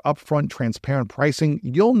their upfront transparent pricing,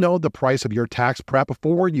 you'll know the price of your tax prep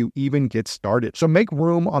before you even get started. So make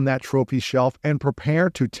room on that trophy shelf and prepare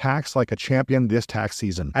to tax like a champion this tax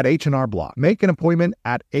season at H&R Block. Make an appointment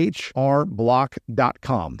at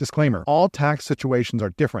hrblock.com. Disclaimer, all tax situations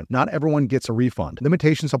are different. Not everyone gets a refund.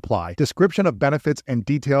 Limitations apply. Description of benefits and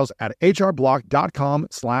details at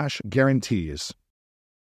hrblock.com/guarantees.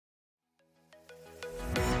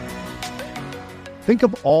 Think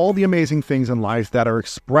of all the amazing things in life that are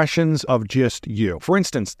expressions of just you. For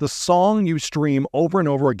instance, the song you stream over and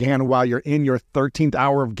over again while you're in your 13th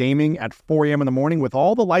hour of gaming at 4 a.m. in the morning with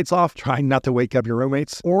all the lights off, trying not to wake up your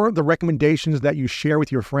roommates. Or the recommendations that you share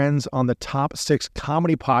with your friends on the top 6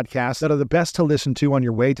 comedy podcasts that are the best to listen to on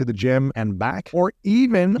your way to the gym and back. Or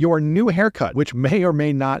even your new haircut, which may or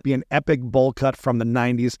may not be an epic bowl cut from the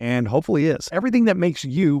 90s and hopefully is. Everything that makes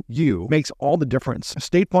you, you, makes all the difference.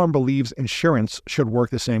 State Farm believes insurance should work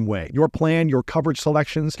the same way. Your plan, your coverage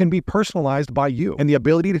selections can be personalized by you, and the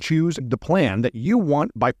ability to choose the plan that you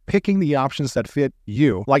want by picking the options that fit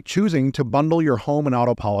you, like choosing to bundle your home and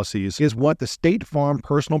auto policies, is what the State Farm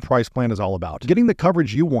Personal Price Plan is all about. Getting the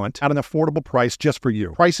coverage you want at an affordable price just for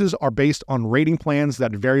you. Prices are based on rating plans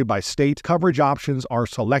that vary by state. Coverage options are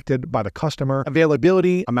selected by the customer.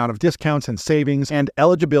 Availability, amount of discounts and savings, and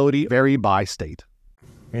eligibility vary by state.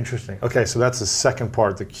 Interesting. Okay, so that's the second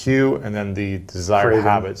part, the cue, and then the desired Craving,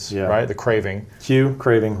 habits, right? The craving. Cue,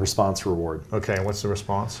 craving, response, reward. Okay, and what's the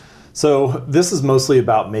response? So this is mostly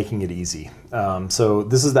about making it easy. So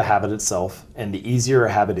this is the habit itself, and the easier a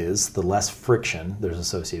habit is, the less friction there's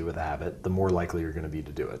associated with a habit, the more likely you're going to be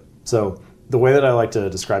to do it. So the way that I like to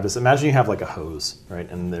describe this, imagine you have like a hose, right?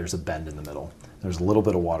 And there's a bend in the middle. There's a little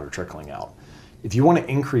bit of water trickling out. If you want to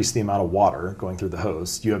increase the amount of water going through the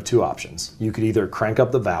hose, you have 2 options. You could either crank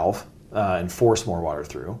up the valve and force more water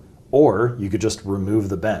through, or you could just remove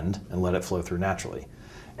the bend and let it flow through naturally.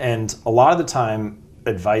 And a lot of the time,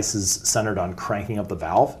 advice is centered on cranking up the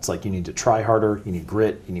valve. It's like you need to try harder, you need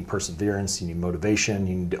grit, you need perseverance, you need motivation,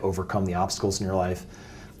 you need to overcome the obstacles in your life.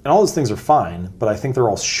 And all those things are fine, but I think they're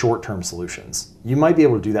all short-term solutions. You might be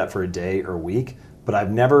able to do that for a day or a week, but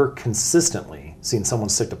I've never consistently seen someone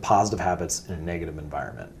stick to positive habits in a negative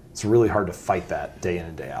environment. It's really hard to fight that day in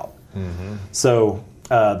and day out. Mm-hmm. So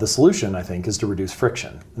the solution, I think, is to reduce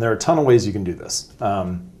friction. And there are a ton of ways you can do this.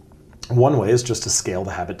 One way is just to scale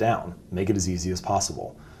the habit down, make it as easy as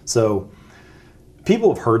possible. So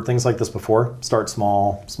people have heard things like this before, start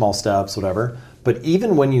small, small steps, whatever. But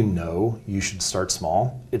even when you know you should start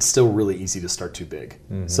small, it's still really easy to start too big.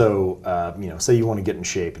 Mm-hmm. So, say you want to get in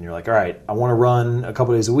shape and you're like, all right, I want to run a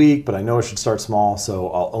couple days a week, but I know I should start small, so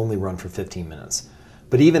I'll only run for 15 minutes.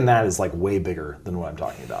 But even that is like way bigger than what I'm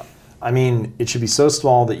talking about. I mean, it should be so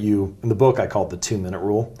small that in the book I call it the 2-minute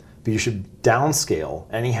rule, but you should downscale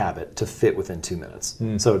any habit to fit within 2 minutes.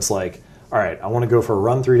 So it's like, all right, I want to go for a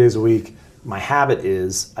run 3 days a week. My habit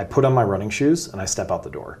is I put on my running shoes and I step out the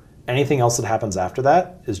door. Anything else that happens after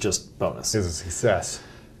that is just bonus. Is a success.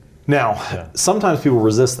 Now, sometimes people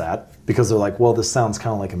resist that because they're like, well, this sounds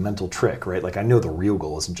kind of like a mental trick, right? Like I know the real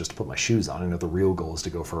goal isn't just to put my shoes on. I know the real goal is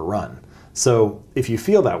to go for a run. So if you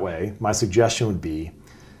feel that way, my suggestion would be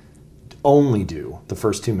only do the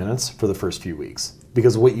first 2 minutes for the first few weeks.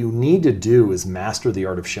 Because what you need to do is master the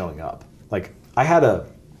art of showing up. Like I had a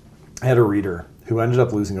reader who ended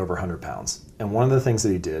up losing over 100 pounds. And one of the things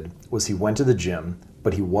that he did was he went to the gym,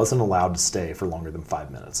 but he wasn't allowed to stay for longer than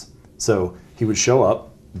 5 minutes. So he would show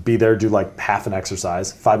up, be there, do like half an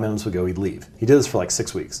exercise, 5 minutes would go, he'd leave. He did this for like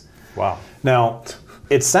 6 weeks. Wow. Now,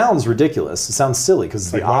 it sounds ridiculous. It sounds silly because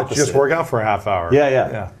it's the opposite. Just work out for a half hour.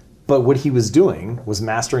 Yeah. But what he was doing was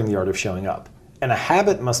mastering the art of showing up. And a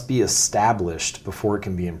habit must be established before it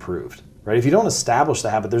can be improved. Right? If you don't establish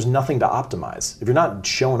the habit, there's nothing to optimize. If you're not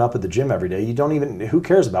showing up at the gym every day, who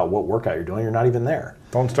cares about what workout you're doing? You're not even there.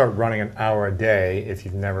 Don't start running an hour a day if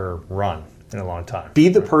you've never run in a long time. Be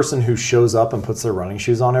the person who shows up and puts their running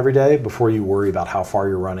shoes on every day before you worry about how far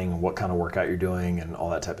you're running and what kind of workout you're doing and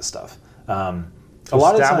all that type of stuff.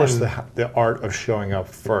 Establish the art of showing up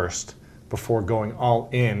first before going all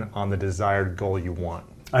in on the desired goal you want.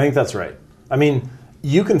 I think that's right. I mean,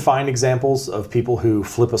 you can find examples of people who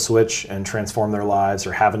flip a switch and transform their lives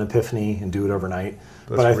or have an epiphany and do it overnight,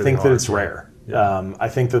 but I think that it's rare. Yeah. I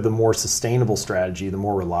think that the more sustainable strategy, the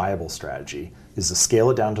more reliable strategy is to scale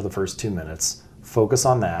it down to the first 2 minutes, focus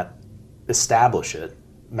on that, establish it,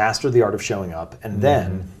 master the art of showing up, and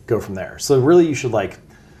then go from there. So really you should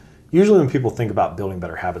usually when people think about building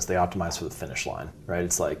better habits, they optimize for the finish line, right?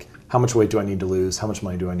 It's like, how much weight do I need to lose? How much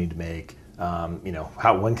money do I need to make?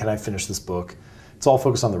 When can I finish this book? It's all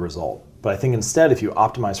focused on the result. But I think instead, if you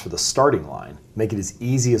optimize for the starting line, make it as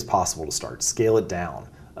easy as possible to start, scale it down,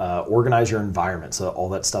 organize your environment so that all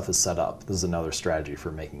that stuff is set up. This is another strategy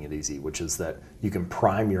for making it easy, which is that you can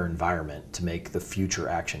prime your environment to make the future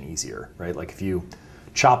action easier, right? Like if you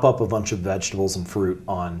chop up a bunch of vegetables and fruit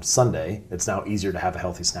on Sunday, it's now easier to have a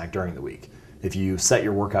healthy snack during the week. If you set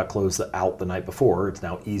your workout clothes out the night before, it's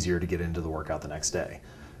now easier to get into the workout the next day.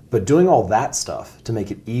 But doing all that stuff to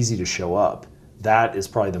make it easy to show up, that is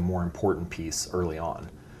probably the more important piece early on.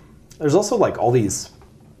 There's also like all these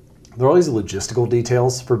logistical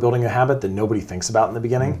details for building a habit that nobody thinks about in the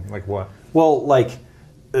beginning. Like what? Well, like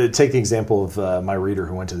take the example of my reader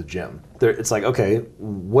who went to the gym. It's like, okay,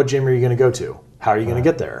 what gym are you going to go to? How are you going to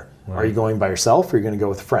get there? Right. Are you going by yourself or are you going to go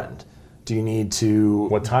with a friend? Do you need to...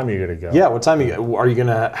 What time are you going to go? Yeah, what time are you going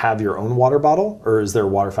to have your own water bottle or is there a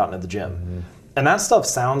water fountain at the gym? Mm-hmm. And that stuff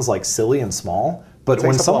sounds like silly and small, but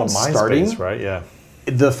when someone's starting... Space, right? Yeah.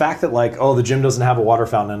 The fact that like, oh, the gym doesn't have a water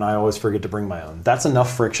fountain and I always forget to bring my own, that's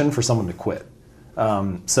enough friction for someone to quit.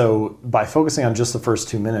 So by focusing on just the first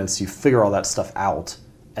 2 minutes, you figure all that stuff out.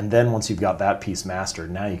 And then once you've got that piece mastered,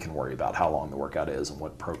 now you can worry about how long the workout is and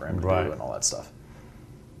what program to do and all that stuff.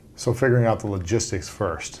 So figuring out the logistics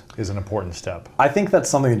first is an important step. I think that's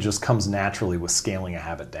something that just comes naturally with scaling a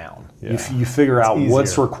habit down. Yeah. You figure out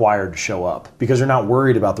what's required to show up because you're not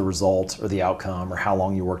worried about the result or the outcome or how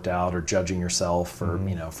long you worked out or judging yourself for,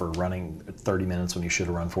 for running 30 minutes when you should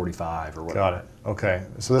have run 45 or whatever. Got it. Okay.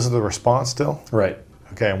 So this is the response still? Right.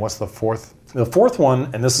 Okay. And what's the fourth? The fourth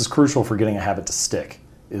one, and this is crucial for getting a habit to stick,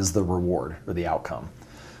 is the reward or the outcome.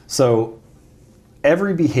 So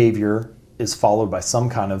every behavior is followed by some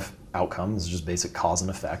kind of outcome. This is just basic cause and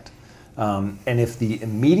effect. And if the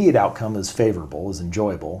immediate outcome is favorable, is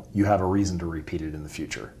enjoyable, you have a reason to repeat it in the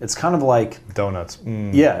future. It's kind of like donuts.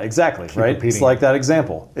 Yeah, exactly. Keep right. Repeating. It's like that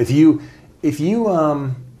example. If you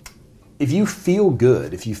feel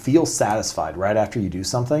good, if you feel satisfied right after you do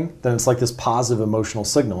something, then it's like this positive emotional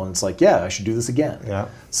signal, and it's like, yeah, I should do this again. Yeah.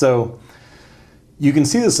 So you can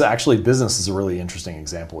see this actually, business is a really interesting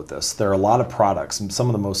example with this. There are a lot of products, and some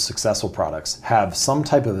of the most successful products have some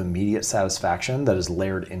type of immediate satisfaction that is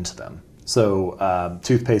layered into them. So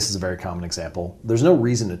toothpaste is a very common example. There's no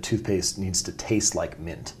reason a toothpaste needs to taste like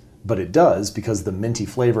mint, but it does because the minty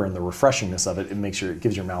flavor and the refreshingness of it, it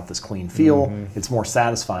gives your mouth this clean feel. Mm-hmm. It's more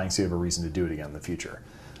satisfying, so you have a reason to do it again in the future.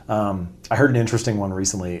 I heard an interesting one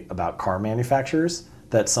recently about car manufacturers,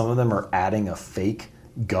 that some of them are adding a fake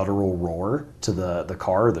guttural roar to the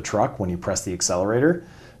car or the truck when you press the accelerator,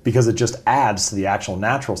 because it just adds to the actual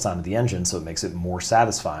natural sound of the engine, so it makes it more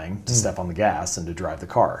satisfying to step on the gas and to drive the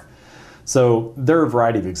car. So there are a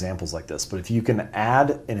variety of examples like this, but if you can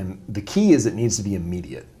add, the key is it needs to be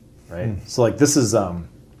immediate, right? So like this is,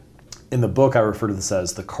 in the book I refer to this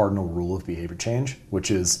as the cardinal rule of behavior change,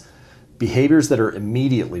 which is behaviors that are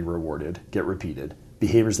immediately rewarded get repeated,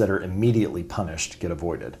 behaviors that are immediately punished get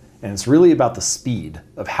avoided. And it's really about the speed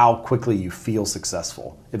of how quickly you feel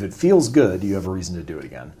successful. If it feels good, you have a reason to do it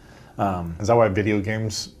again. Is that why video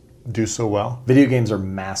games do so well? Video games are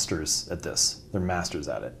masters at this. They're masters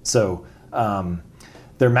at it. So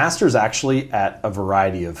they're masters actually at a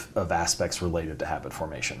variety of aspects related to habit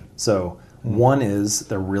formation. So one is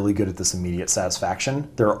they're really good at this immediate satisfaction.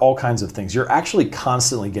 There are all kinds of things. You're actually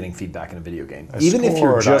constantly getting feedback in a video game. Even if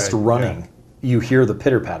you're just running, you hear the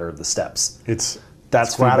pitter-patter of the steps.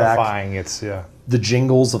 That's gratifying. Feedback. The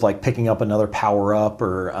jingles of like picking up another power up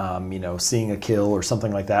or seeing a kill or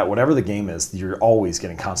something like that. Whatever the game is, you're always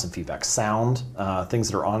getting constant feedback. Sound, things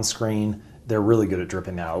that are on screen, they're really good at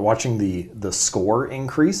dripping out. Watching the score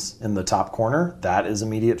increase in the top corner, that is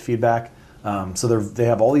immediate feedback. So they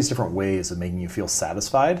have all these different ways of making you feel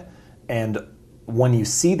satisfied. And when you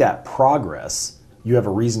see that progress, you have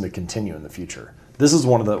a reason to continue in the future. This is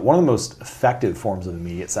one of the most effective forms of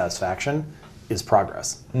immediate satisfaction is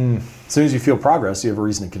progress. As soon as you feel progress, you have a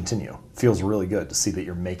reason to continue. It feels really good to see that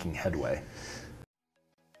you're making headway.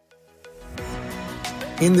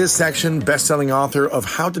 In this section, best-selling author of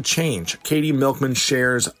How to Change, Katie Milkman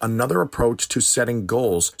shares another approach to setting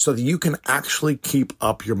goals so that you can actually keep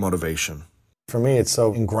up your motivation. For me, it's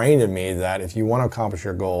so ingrained in me that if you want to accomplish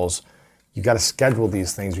your goals, you got to schedule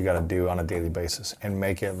these things you got to do on a daily basis and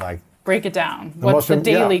make it like break it down. What's the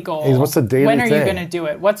daily goal? What's the daily When are thing? you going to do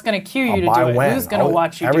it? What's going to cue you to do it? When? Who's going to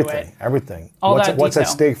watch you do it? Everything. What's at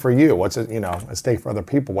stake for you? What's at stake for other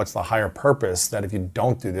people? What's the higher purpose that if you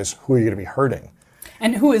don't do this, who are you going to be hurting?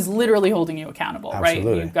 And who is literally holding you accountable,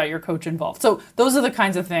 Absolutely. Right? You've got your coach involved. So those are the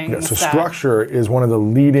kinds of things. So structure is one of the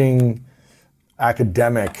leading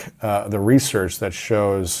academic, the research that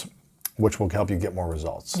shows which will help you get more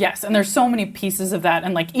results. Yes, and there's so many pieces of that,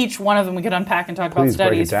 and like each one of them we could unpack and talk about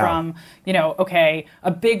studies from, okay,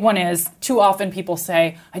 a big one is too often people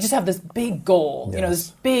say, I just have this big goal,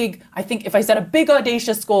 this big, I think if I set a big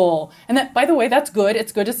audacious goal, and that, by the way, that's good,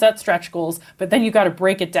 it's good to set stretch goals, but then you got to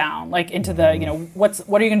break it down, like into the,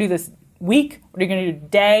 what are you going to do this week? What are you going to do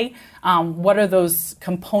today? What are those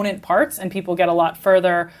component parts? And people get a lot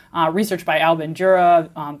further. Research by Al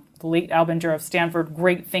Bandura, the late Al Bandura of Stanford,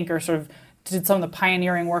 great thinker, sort of did some of the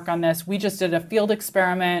pioneering work on this. We just did a field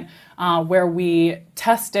experiment where we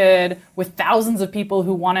tested with thousands of people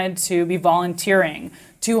who wanted to be volunteering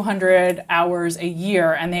 200 hours a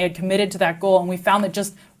year, and they had committed to that goal. And we found that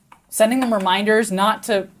just sending them reminders not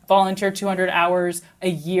to volunteer 200 hours a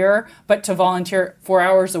year, but to volunteer 4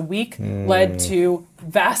 hours a week led to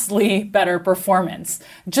vastly better performance.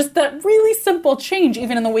 Just that really simple change,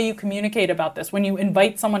 even in the way you communicate about this. When you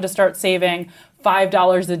invite someone to start saving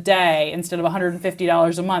 $5 a day instead of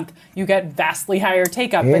 $150 a month, you get vastly higher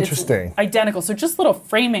take-up. Interesting. But it's identical. So just little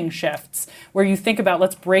framing shifts where you think about,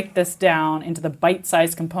 let's break this down into the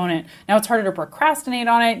bite-sized component. Now it's harder to procrastinate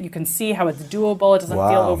on it. You can see how it's doable. It doesn't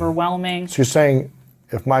feel overwhelming. So you're saying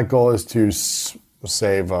if my goal is to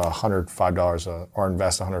save $105 or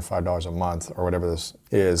invest $105 a month or whatever this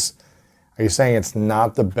is, are you saying it's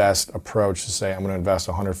not the best approach to say I'm going to invest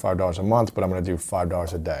 $105 a month, but I'm going to do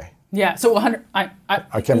 $5 a day? Yeah, so 100. I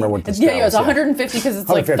can't remember what this. Yeah, it's 150 because it's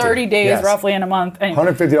like 30 days roughly in a month. Anyway.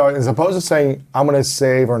 $150 as opposed to saying I'm going to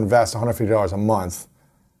save or invest $150 a month.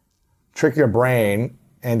 Trick your brain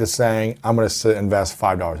into saying I'm going to invest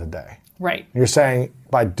 $5 a day. Right. You're saying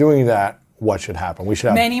by doing that, what should happen? We should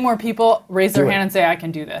have many more people raise their hand and say, I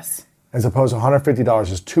can do this. As opposed to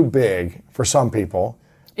 $150 is too big for some people.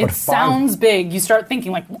 It sounds big. You start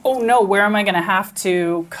thinking like, oh no, where am I going to have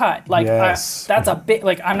to cut? Like that's a big,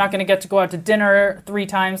 like I'm not going to get to go out to dinner 3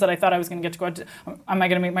 times that I thought I was going to get to go out to, am I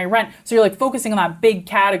going to make my rent? So you're like focusing on that big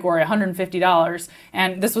category, $150.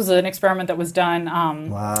 And this was an experiment that was done,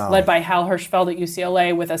 led by Hal Hirschfeld at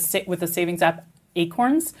UCLA with a savings app,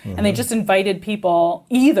 Acorns, and they just invited people,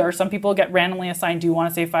 either some people get randomly assigned, do you want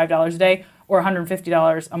to save $5 a day or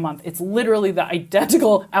 $150 a month? It's literally the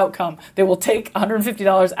identical outcome. They will take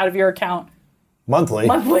 $150 out of your account monthly.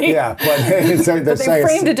 Yeah, but they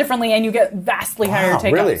framed it differently, and you get vastly higher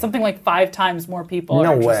take-up. Really? Something like 5 times more people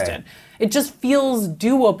are interested. It just feels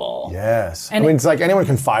doable. Yes. And it's like anyone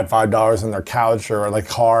can find $5 in their couch or like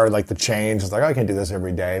car, like the change. It's like, I can't do this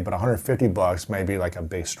every day, but $150 may be like a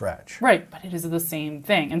big stretch. Right, but it is the same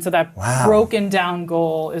thing. And so that broken down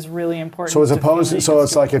goal is really important. So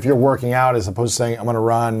it's like if you're working out, as opposed to saying, I'm going to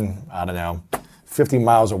run, 50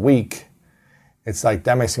 miles a week, it's like,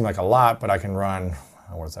 that may seem like a lot, but I can run,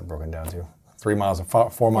 what is that broken down to? 3 miles,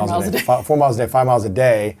 4 miles a day, 4 miles a day, 5 miles a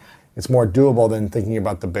day. It's more doable than thinking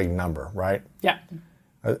about the big number, right? Yeah.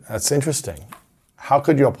 That's interesting. How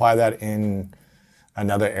could you apply that in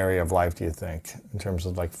another area of life, do you think? In terms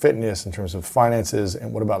of like fitness, in terms of finances,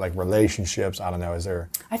 and what about like relationships? I don't know,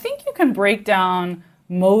 I think you can break down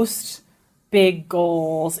most big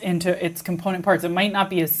goals into its component parts. It might not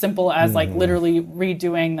be as simple as like literally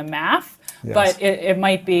redoing the math, but it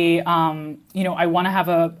might be, I want to have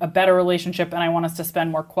a better relationship and I want us to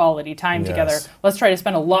spend more quality time together. Let's try to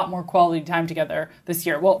spend a lot more quality time together this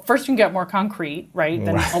year. Well, first you can get more concrete, right,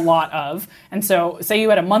 than a lot of. And so say you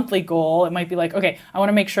had a monthly goal, it might be like, okay, I want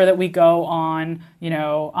to make sure that we go on,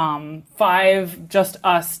 5 just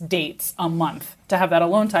us dates a month to have that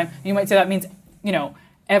alone time. And you might say that means,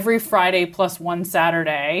 every Friday plus one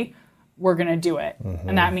Saturday, we're going to do it.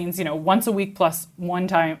 And that means, once a week plus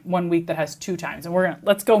one week that has 2 times. And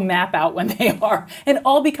let's go map out when they are. And it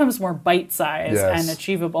all becomes more bite-sized and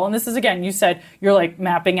achievable. And this is, again, you said you're like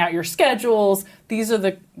mapping out your schedules. These are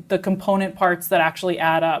the component parts that actually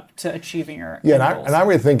add up to achieving your goals. And I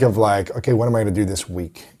would think of like, okay, what am I going to do this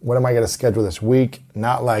week? What am I going to schedule this week?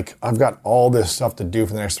 Not like, I've got all this stuff to do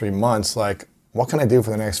for the next 3 months. Like, what can I do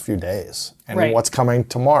for the next few days? And what's coming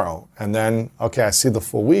tomorrow? And then, okay, I see the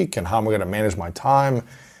full week and how am I going to manage my time?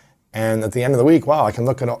 And at the end of the week, wow, I can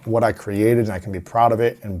look at what I created and I can be proud of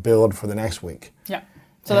it and build for the next week. Yeah.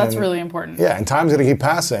 So that's really important. Yeah, and time's going to keep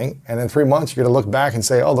passing. And in 3 months, you're going to look back and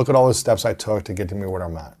say, oh, look at all the steps I took to get to me where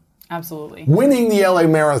I'm at. Absolutely. Winning the LA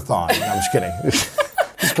Marathon. No, I'm just kidding.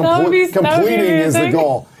 Completing is the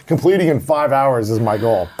goal. Completing in 5 hours is my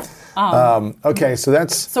goal. Okay, so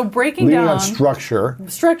that's breaking down on structure.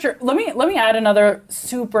 Let me add another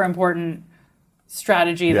super important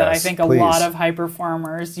strategy that I think a lot of high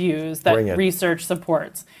performers use that research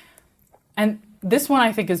supports. And this one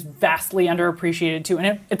I think is vastly underappreciated too,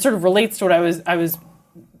 and it sort of relates to what I was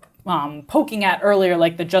poking at earlier,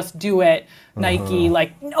 like the just do it Nike,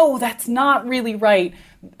 like, no, that's not really right.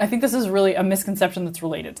 I think this is really a misconception that's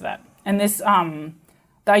related to that. And this,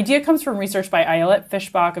 the idea comes from research by Ayelet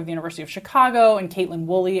Fishbach of the University of Chicago and Caitlin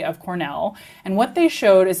Woolley of Cornell. And what they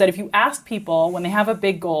showed is that if you ask people when they have a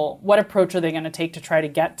big goal, what approach are they going to take to try to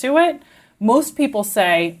get to it? Most people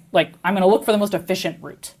say, like, I'm going to look for the most efficient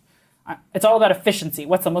route. It's all about efficiency.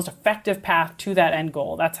 What's the most effective path to that end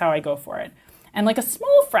goal? That's how I go for it. And like a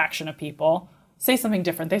small fraction of people say something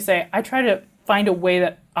different. They say, I try to find a way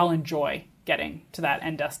that I'll enjoy getting to that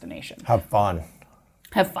end destination. Have fun.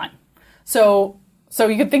 Have fun. So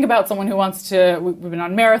you could think about someone who wants to, we've been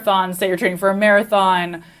on marathons, say you're training for a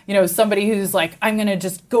marathon, somebody who's like, I'm going to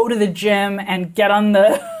just go to the gym and get on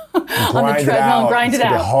the on the treadmill and grind it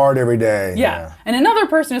out. It's hard every day. Yeah. And another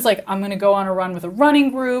person is like, I'm going to go on a run with a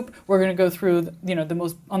running group. We're going to go through,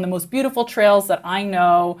 the most beautiful trails that I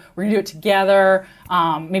know. We're going to do it together.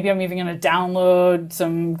 Maybe I'm even going to download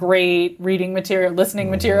some great reading material,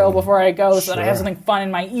 listening material before I go so that I have something fun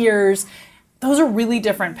in my ears. Those are really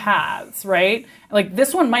different paths, right? Like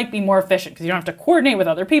this one might be more efficient because you don't have to coordinate with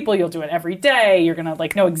other people. You'll do it every day. You're going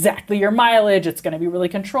to know exactly your mileage. It's going to be really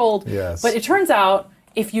controlled. Yes. But it turns out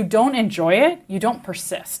if you don't enjoy it, you don't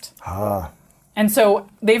persist. And so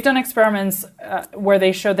they've done experiments where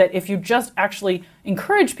they showed that if you just actually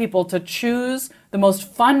encourage people to choose the most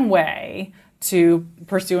fun way to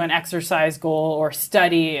pursue an exercise goal or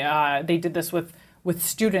study, they did this with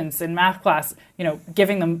students in math class,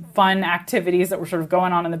 giving them fun activities that were sort of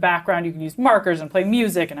going on in the background. You can use markers and play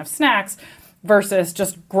music and have snacks versus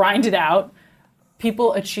just grind it out.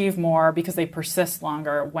 People achieve more because they persist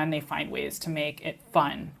longer when they find ways to make it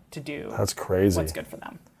fun to do. That's crazy. What's good for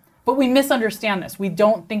them. But we misunderstand this. We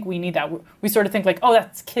don't think we need that. We sort of think like, oh,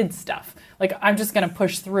 that's kid stuff. Like, I'm just going to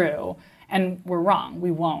push through. And we're wrong.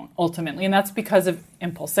 We won't, ultimately. And that's because of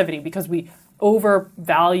impulsivity, because we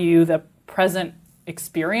overvalue the present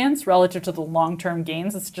experience relative to the long-term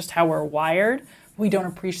gains. It's just how we're wired. We don't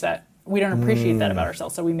appreciate that. We don't appreciate that about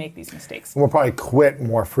ourselves, so we make these mistakes. We'll probably quit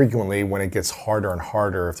more frequently when it gets harder and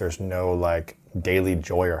harder if there's no daily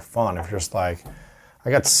joy or fun. If you're just like, I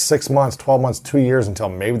got 6 months, 12 months, 2 years until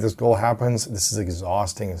maybe this goal happens. This is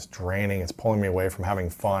exhausting, it's draining, it's pulling me away from having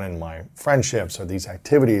fun in my friendships or these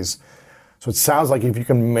activities. So it sounds like if you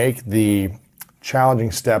can make the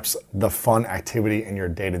challenging steps the fun activity in your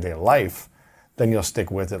day-to-day life, then you'll stick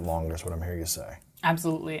with it longer, is what I'm hearing you say.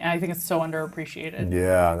 Absolutely. And I think it's so underappreciated.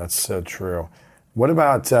 Yeah, that's so true. What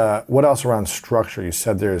about, what else around structure? You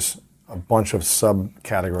said there's a bunch of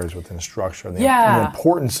subcategories within structure. And the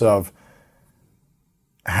importance of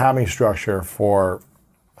having structure for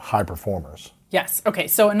high performers. Yes. Okay.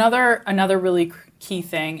 So another really key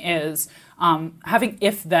thing is having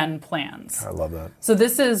if-then plans. I love that. So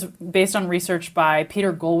this is based on research by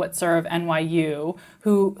Peter Gollwitzer of NYU,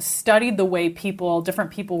 who studied the way different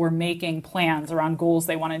people were making plans around goals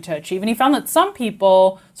they wanted to achieve. And he found that some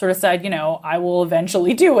people sort of said, I will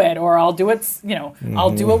eventually do it, or I'll do it, I'll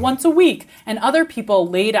do it once a week. And other people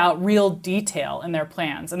laid out real detail in their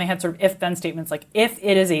plans. And they had sort of if-then statements like, if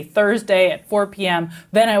it is a Thursday at 4 p.m.,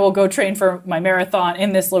 then I will go train for my marathon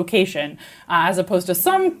in this location, as opposed to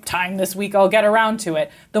sometime this week I'll get around to it.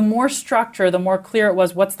 The more structure, the more clear it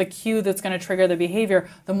was what's the cue that's going to trigger the behavior,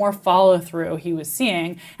 the more follow-through he was seeing.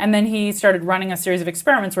 And then he started running a series of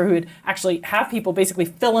experiments where he would actually have people basically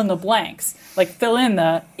fill in the blanks, like fill in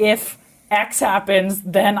the if X happens,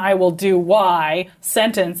 then I will do Y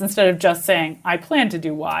sentence instead of just saying I plan to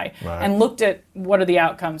do Y, and looked at what are the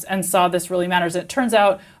outcomes and saw this really matters. And it turns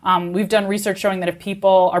out we've done research showing that if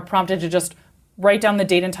people are prompted to just write down the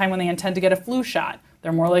date and time when they intend to get a flu shot,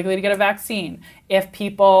 they're more likely to get a vaccine. If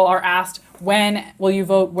people are asked, when will you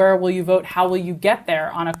vote, where will you vote, how will you get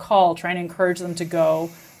there on a call, trying to encourage them to go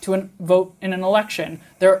to vote in an election,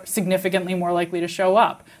 they're significantly more likely to show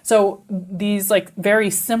up. So these very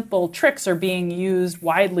simple tricks are being used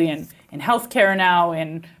widely in healthcare now,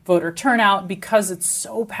 in voter turnout, because it's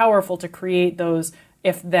so powerful to create those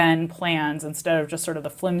if-then plans instead of just sort of the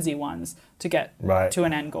flimsy ones to get to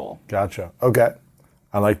an end goal. Gotcha. Okay.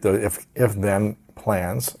 I like the if-then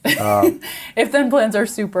plans. If-then plans are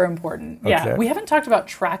super important. Yeah. Okay. We haven't talked about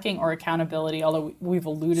tracking or accountability, although we've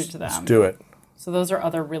alluded to them. Let's do it. So those are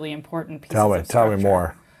other really important pieces of structure. Tell me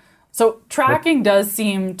more. So tracking does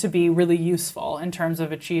seem to be really useful in terms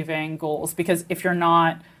of achieving goals, because if you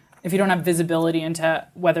don't have visibility into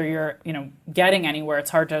whether you're, getting anywhere, it's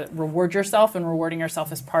hard to reward yourself, and rewarding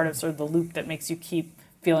yourself is part of sort of the loop that makes you keep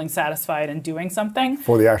feeling satisfied and doing something.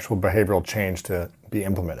 For the actual behavioral change to be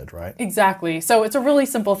implemented, right? Exactly. So it's a really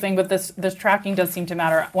simple thing, but this tracking does seem to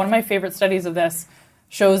matter. One of my favorite studies of this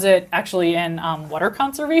shows it actually in water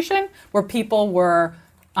conservation, where people were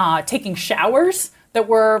taking showers that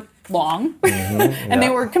were long, and they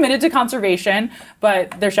were committed to conservation,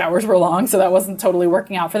 but their showers were long, so that wasn't totally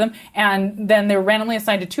working out for them. And then they were randomly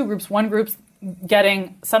assigned to two groups. One group's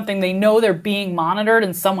getting something they know they're being monitored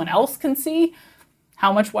and someone else can see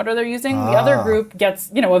how much water they're using. The other group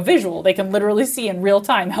gets, a visual. They can literally see in real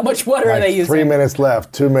time how much water are they using. 3 minutes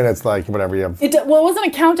left, 2 minutes, whatever you have. It wasn't a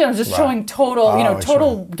countdown. It was just showing total,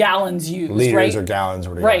 total gallons used, liters right? or gallons,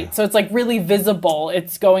 whatever. Right. So it's like really visible.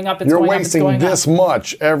 It's going up. It's going up. It's going up. You're wasting this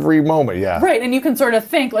much every moment. Yeah. Right, and you can sort of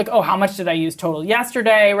think like, oh, how much did I use total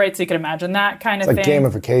yesterday? Right. So you can imagine that kind of thing. It's like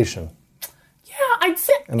gamification. Yeah, I'd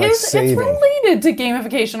say it's related to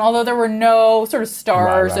gamification, although there were no sort of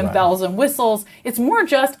stars and bells and whistles. It's more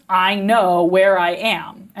just I know where I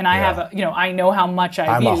am, and I have I know how much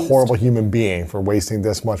I've used. I'm a horrible human being for wasting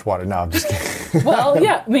this much water. No, I'm just kidding. Well,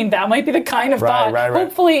 yeah, I mean that might be the kind of thought. Right.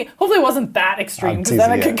 Hopefully, it wasn't that extreme because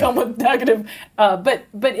then it could come with negative. But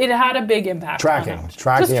it had a big impact. Tracking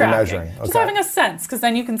and measuring. Okay. Just having a sense, because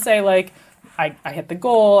then you can say like, I hit the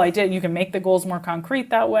goal, I did. You can make the goals more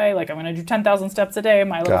concrete that way. Like I'm going to do 10,000 steps a day.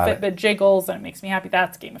 My little Fitbit jiggles, and it makes me happy.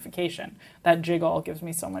 That's gamification. That jiggle gives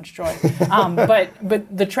me so much joy. But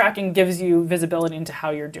the tracking gives you visibility into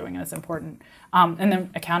how you're doing, and it's important. And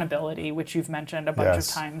then accountability, which you've mentioned a bunch of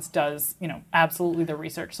times, does absolutely the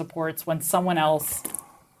research supports when someone else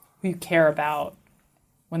who you care about,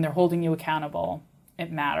 when they're holding you accountable,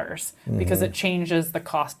 it matters because it changes the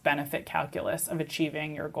cost-benefit calculus of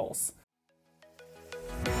achieving your goals.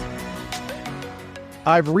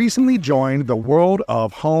 I've recently joined the world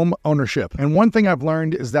of home ownership, and one thing I've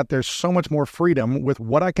learned is that there's so much more freedom with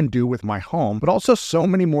what I can do with my home, but also so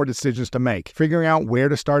many more decisions to make. Figuring out where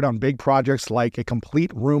to start on big projects like a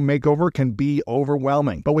complete room makeover can be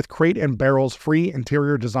overwhelming, but with Crate & Barrel's free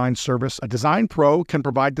interior design service, a design pro can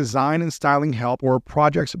provide design and styling help for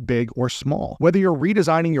projects big or small. Whether you're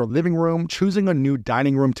redesigning your living room, choosing a new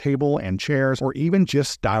dining room table and chairs, or even just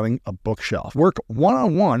styling a bookshelf, work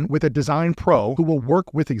one-on-one with a design pro who will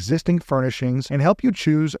work with existing furnishings and help you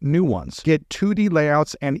choose new ones. Get 2D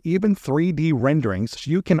layouts and even 3D renderings so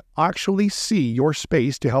you can actually see your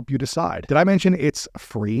space to help you decide. Did I mention it's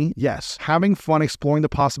free? Yes. Having fun exploring the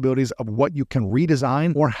possibilities of what you can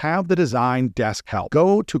redesign or have the design desk help.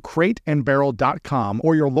 Go to crateandbarrel.com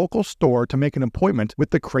or your local store to make an appointment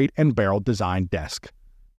with the Crate & Barrel Design Desk.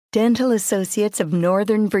 Dental Associates of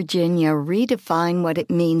Northern Virginia redefine what it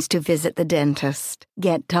means to visit the dentist.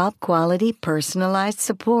 Get top-quality, personalized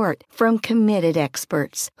support from committed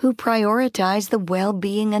experts who prioritize the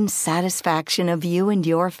well-being and satisfaction of you and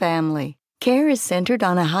your family. Care is centered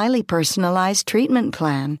on a highly personalized treatment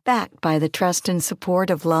plan backed by the trust and support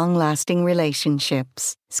of long-lasting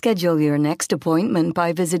relationships. Schedule your next appointment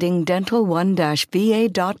by visiting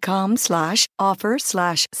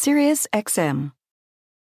dental1-va.com/offer/SiriusXM.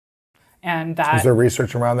 And that is there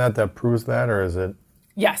research around that proves that, or is it?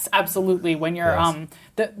 Yes, absolutely. When you're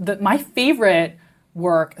my favorite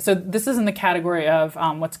work. So this is in the category of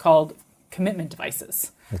what's called commitment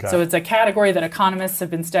devices. Okay. So it's a category that economists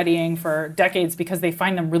have been studying for decades because they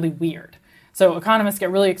find them really weird. So economists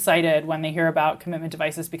get really excited when they hear about commitment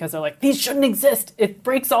devices because they're like, these shouldn't exist. It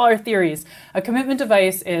breaks all our theories. A commitment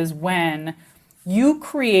device is when you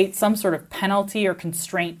create some sort of penalty or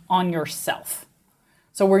constraint on yourself.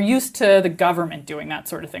 So we're used to the government doing that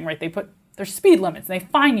sort of thing, right? They put their speed limits and they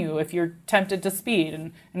fine you if you're tempted to speed.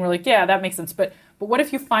 And we're like, yeah, that makes sense. But what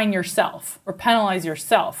if you fine yourself or penalize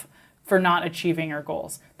yourself for not achieving your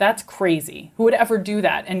goals? That's crazy. Who would ever do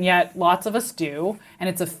that? And yet lots of us do, and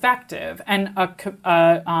it's effective. And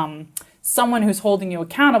someone who's holding you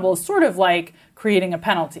accountable is sort of like creating a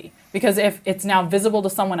penalty. Because if it's now visible to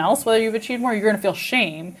someone else whether you've achieved more, you're going to feel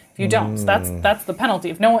shame if you don't. So that's the penalty.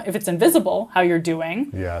 If it's invisible how you're doing.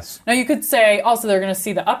 Yes. Now you could say also they're going to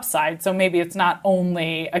see the upside. So maybe it's not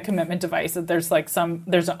only a commitment device. That there's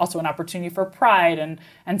also an opportunity for pride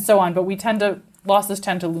and so on. But losses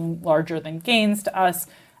tend to loom larger than gains to us.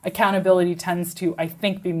 Accountability tends to, I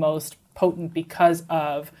think, be most potent because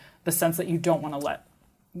of the sense that you don't want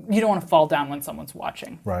to fall down when someone's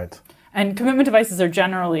watching. Right. And commitment devices are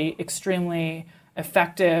generally extremely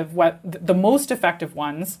effective. The most effective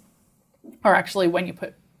ones are actually when you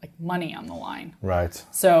put money on the line. Right.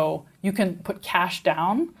 So you can put cash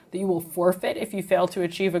down that you will forfeit if you fail to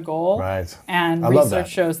achieve a goal. Right. And research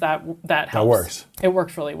shows that helps. That works. It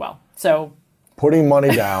works really well. So putting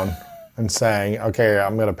money down and saying, okay,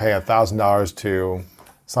 I'm going to pay $1,000 to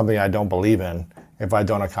something I don't believe in if I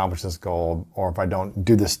don't accomplish this goal, or if I don't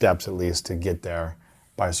do the steps at least to get there.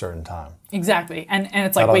 by a certain time. Exactly. And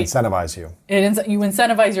it's like, That'll incentivize you. You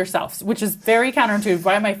incentivize yourself, which is very counterintuitive.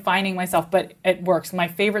 Why am I finding myself? But it works. My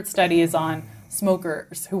favorite study is on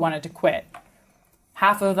smokers who wanted to quit.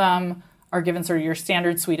 Half of them are given sort of your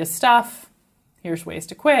standard suite of stuff. Here's ways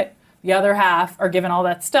to quit. The other half are given all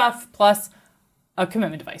that stuff plus a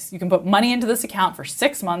commitment device. You can put money into this account for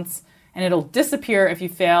 6 months, and it'll disappear if you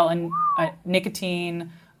fail a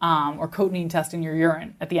nicotine or cotinine test in your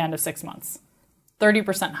urine at the end of 6 months.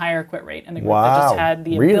 30% higher quit rate in the group that just had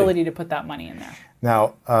the ability to put that money in there.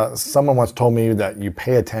 Now, someone once told me that you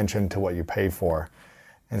pay attention to what you pay for.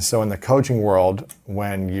 And so in the coaching world,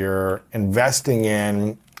 when you're investing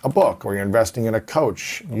in a book or you're investing in a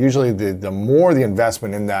coach, usually the more the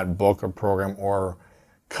investment in that book or program or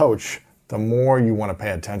coach, the more you want to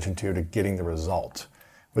pay attention to getting the result.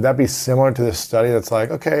 Would that be similar to this study that's like,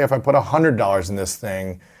 okay, if I put $100 in this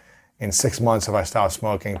thing, in 6 months if I stop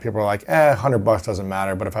smoking, people are like, $100 doesn't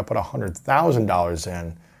matter, but if I put $100,000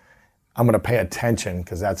 in, I'm going to pay attention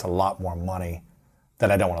because that's a lot more money that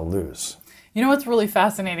I don't want to lose. You know what's really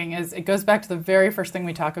fascinating is it goes back to the very first thing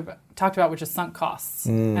we talked about, which is sunk costs,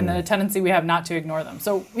 and the tendency we have not to ignore them.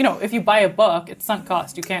 So, if you buy a book, it's sunk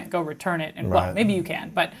cost. You can't go return it. And well, maybe you can,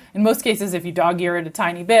 but in most cases, if you dog-ear it a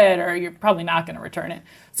tiny bit, or you're probably not going to return it.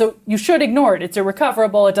 So you should ignore it. It's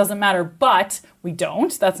irrecoverable. It doesn't matter, but we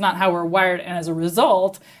don't. That's not how we're wired. And as a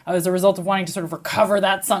result of wanting to sort of recover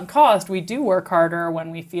that sunk cost, we do work harder when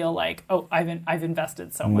we feel like, oh, I've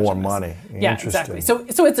invested so much. More money. Yeah, exactly. So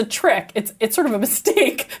it's a trick. It's sort of a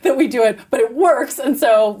mistake that we do it, but it works. And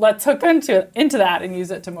so let's hook into that and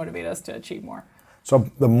use it to motivate us to achieve more. So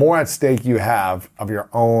the more at stake you have of your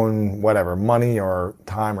own, whatever, money or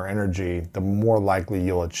time or energy, the more likely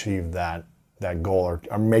you'll achieve that goal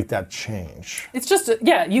or make that change. It's just,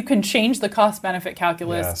 you can change the cost-benefit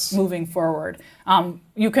calculus moving forward.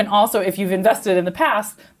 You can also, if you've invested in the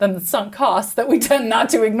past, then the sunk costs that we tend not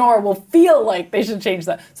to ignore will feel like they should change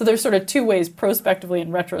that. So there's sort of two ways, prospectively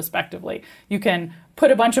and retrospectively. You can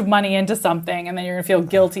put a bunch of money into something and then you're going to feel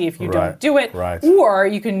guilty if you don't do it. Right. Or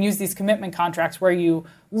you can use these commitment contracts where you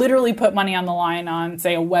literally put money on the line on,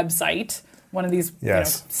 say, a website, one of these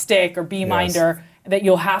Stick or Beeminder, that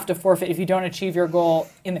you'll have to forfeit if you don't achieve your goal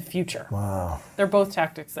in the future. Wow. They're both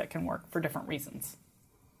tactics that can work for different reasons.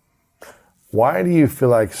 Why do you feel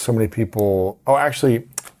like so many people... Oh, actually,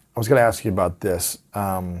 I was going to ask you about this.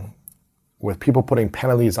 With people putting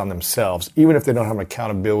penalties on themselves, even if they don't have an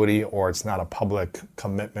accountability or it's not a public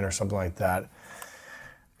commitment or something like that,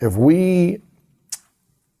 if we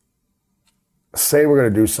say we're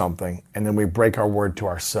going to do something and then we break our word to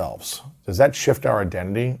ourselves, does that shift our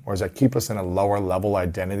identity, or does that keep us in a lower level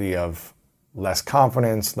identity of less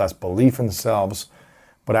confidence, less belief in themselves?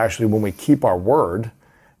 But actually, when we keep our word,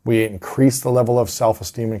 we increase the level of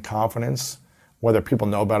self-esteem and confidence, whether people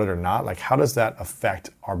know about it or not. Like, how does that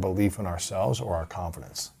affect our belief in ourselves or our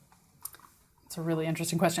confidence? It's a really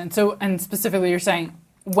interesting question. So, and specifically, you're saying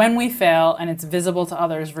when we fail and it's visible to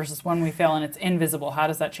others versus when we fail and it's invisible, how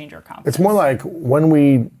does that change our confidence? It's more like when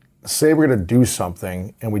we say we're going to do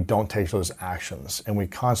something and we don't take those actions, and we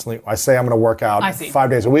constantly, I say I'm going to work out 5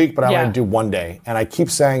 days a week, but I'm going to do 1 day. And I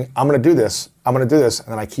keep saying, I'm going to do this, and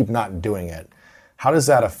then I keep not doing it. How does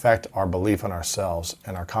that affect our belief in ourselves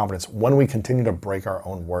and our confidence when we continue to break our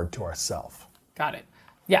own word to ourselves? Got it.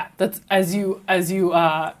 Yeah, that's as you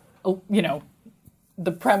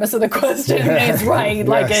the premise of the question is right. Yes.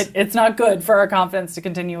 Like it's not good for our confidence to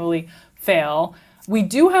continually fail. We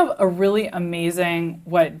do have a really amazing,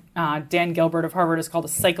 what Dan Gilbert of Harvard has called a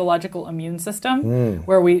psychological immune system,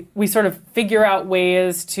 where we sort of figure out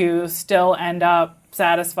ways to still end up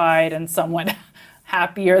satisfied and somewhat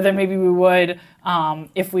happier than maybe we would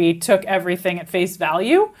if we took everything at face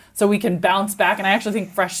value. So we can bounce back. And I actually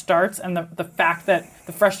think fresh starts and the fact that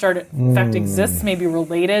the fresh start effect exists may be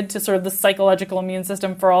related to sort of the psychological immune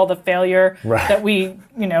system for all the failure that we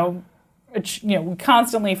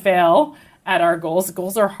constantly fail at our goals.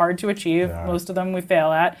 Goals are hard to achieve. Yeah. Most of them we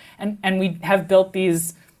fail at. And we have built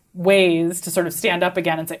these ways to sort of stand up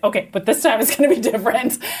again and say, okay, but this time it's going to be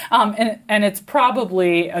different. And it's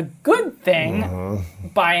probably a good thing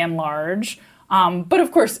by and large. But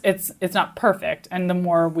of course, it's not perfect. And the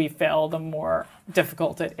more we fail, the more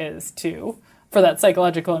difficult it is for that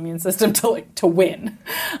psychological immune system to win.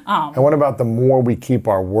 And what about the more we keep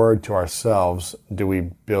our word to ourselves, do we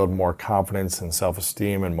build more confidence and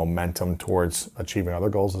self-esteem and momentum towards achieving other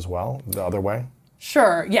goals as well, the other way?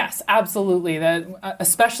 Sure. Yes, absolutely.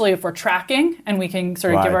 Especially if we're tracking and we can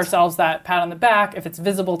sort of give ourselves that pat on the back, if it's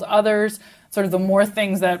visible to others, sort of the more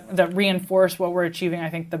things that reinforce what we're achieving, I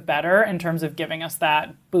think the better in terms of giving us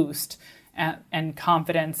that boost and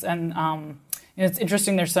confidence. And it's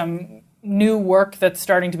interesting, there's some new work that's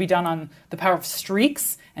starting to be done on the power of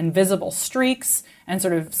streaks and visible streaks and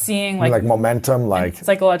sort of seeing like momentum, like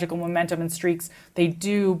psychological momentum and streaks. They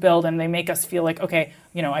do build and they make us feel like, okay,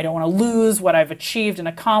 I don't want to lose what I've achieved and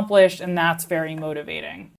accomplished, and that's very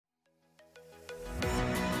motivating.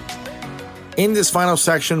 In this final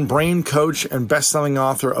section, brain coach and best-selling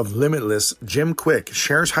author of Limitless, Jim Kwik,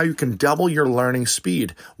 shares how you can double your learning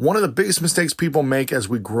speed. One of the biggest mistakes people make as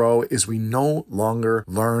we grow is we no longer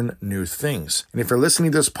learn new things. And if you're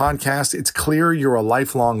listening to this podcast, it's clear you're a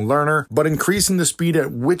lifelong learner, but increasing the speed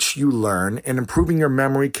at which you learn and improving your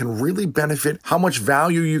memory can really benefit how much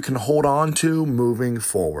value you can hold on to moving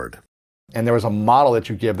forward. And there was a model that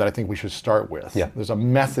you give that I think we should start with. Yeah. There's a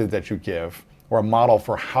method that you give, or a model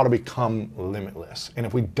for how to become limitless. And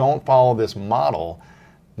if we don't follow this model,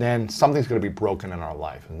 then something's going to be broken in our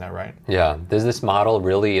life. Isn't that right? Yeah. This model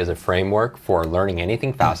really is a framework for learning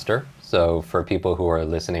anything faster. So for people who are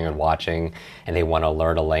listening and watching and they want to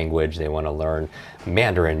learn a language, they want to learn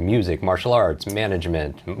Mandarin, music, martial arts,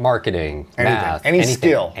 management, marketing, math, anything.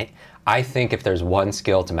 Skill. I think if there's one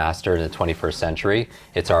skill to master in the 21st century,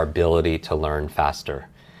 it's our ability to learn faster.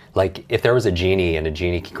 Like, if there was a genie and a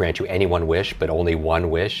genie could grant you any one wish, but only one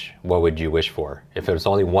wish, what would you wish for? If it was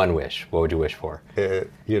only one wish, what would you wish for?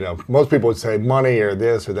 Most people would say money or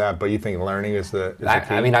this or that, but you think learning is the key?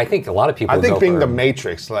 I mean, I think a lot of people I think being the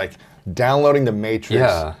Matrix, like downloading the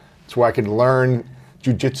Matrix, it's where I can learn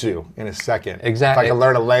jujitsu in a second. Exactly. If I can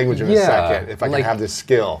learn a language in a second, if I can have this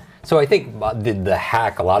skill. So I think the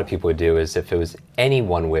hack a lot of people would do is if it was any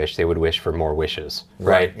one wish, they would wish for more wishes,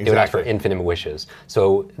 right? Exactly. They would ask for infinite wishes.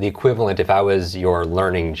 So the equivalent, if I was your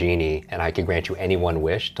learning genie and I could grant you any one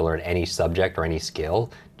wish to learn any subject or any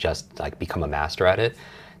skill, just like become a master at it,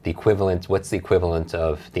 what's the equivalent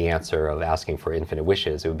of the answer of asking for infinite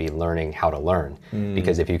wishes? It would be learning how to learn.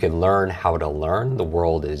 Because if you can learn how to learn, the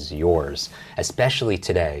world is yours, especially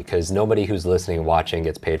today, because nobody who's listening and watching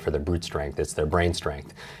gets paid for their brute strength. It's their brain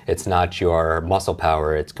strength. It's not your muscle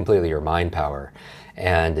power. It's completely your mind power.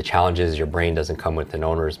 And the challenge is your brain doesn't come with an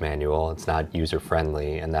owner's manual. It's not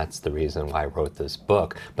user-friendly, and that's the reason why I wrote this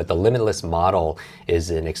book. But the Limitless model is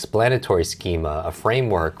an explanatory schema, a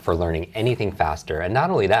framework for learning anything faster. And not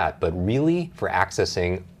only that, but really for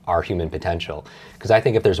accessing our human potential. Because I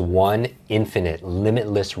think if there's one infinite,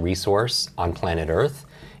 limitless resource on planet Earth,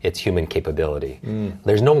 it's human capability.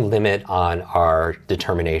 There's no limit on our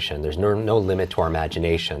determination. There's no limit to our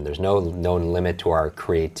imagination. There's no limit to our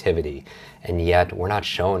creativity. And yet we're not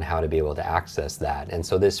shown how to be able to access that. And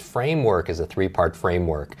so this framework is a 3-part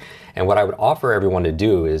framework. And what I would offer everyone to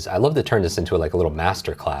do is, I love to turn this into like a little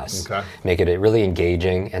master class, make it really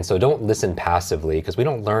engaging. And so don't listen passively, because we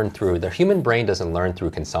don't learn through, the human brain doesn't learn through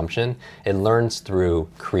consumption. It learns through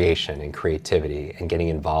creation and creativity and getting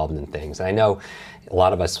involved in things. And I know a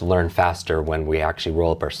lot of us learn faster when we actually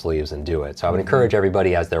roll up our sleeves and do it. So I would encourage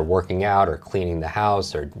everybody as they're working out or cleaning the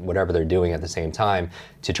house or whatever they're doing at the same time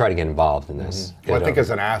to try to get involved in this. Well, I think as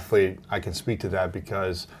an athlete, I can speak to that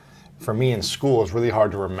because for me in school, it's really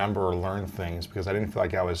hard to remember or learn things because I didn't feel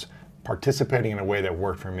like I was participating in a way that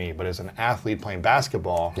worked for me. But as an athlete playing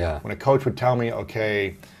basketball, when a coach would tell me,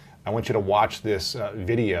 okay, I want you to watch this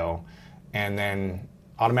video and then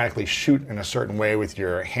automatically shoot in a certain way with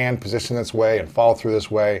your hand positioned this way and follow through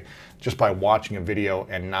this way, just by watching a video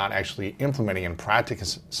and not actually implementing and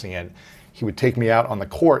practicing it, he would take me out on the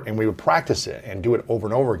court and we would practice it and do it over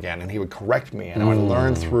and over again, and he would correct me, and I would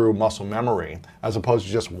learn through muscle memory as opposed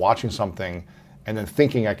to just watching something and then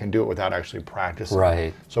thinking I can do it without actually practicing.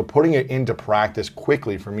 Right. So putting it into practice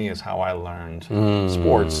quickly for me is how I learned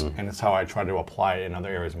sports, and it's how I try to apply it in other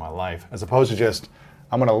areas of my life, as opposed to just,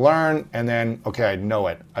 I'm going to learn and then, okay, I know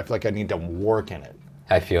it. I feel like I need to work in it.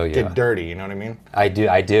 I feel you. Get dirty, you know what I mean? I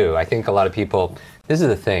do. I think a lot of people, this is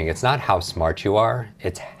the thing, it's not how smart you are,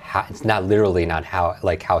 it's not literally not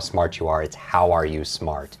how smart you are, it's how are you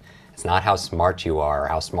smart. It's not how smart you are, or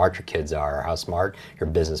how smart your kids are, or how smart your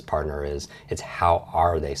business partner is. It's how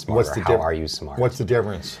are they smart, or how are you smart. What's the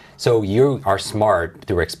difference? So you are smart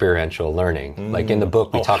through experiential learning. Like in the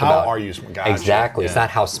book, we talk about... how are you smart? Gotcha. Exactly. Yeah. It's not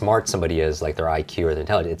how smart somebody is, like their IQ or their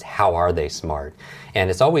intelligence. It's how are they smart. And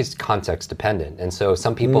it's always context dependent. And so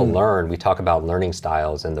some people learn, we talk about learning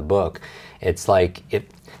styles in the book. It's like,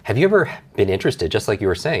 have you ever been interested, just like you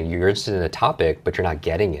were saying, you're interested in a topic, but you're not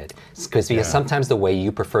getting it? Because sometimes the way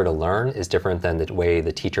you prefer to learn is different than the way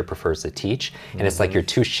the teacher prefers to teach. And it's like you're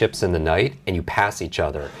two ships in the night and you pass each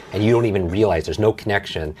other and you don't even realize there's no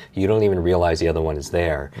connection. You don't even realize the other one is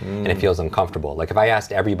there, and it feels uncomfortable. Like if I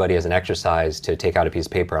asked everybody as an exercise to take out a piece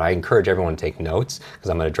of paper, I encourage everyone to take notes because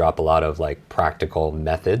I'm going to drop a lot of like practical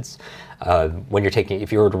methods. when you're taking,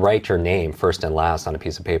 if you were to write your name first and last on a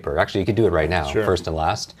piece of paper, actually you could do it right now, first and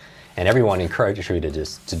last, and everyone encourages you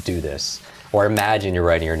to do this. Or imagine you're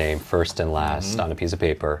writing your name first and last on a piece of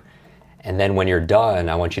paper. And then when you're done,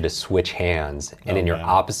 I want you to switch hands. And in your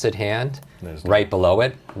opposite hand, right below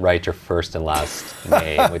it, write your first and last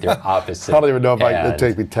name with your opposite hand. I don't even know if it'd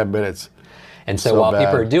take me 10 minutes. And so while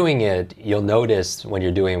people are doing it, you'll notice when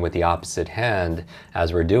you're doing it with the opposite hand,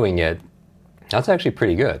 as we're doing it, that's actually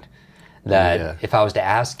pretty good. That if I was to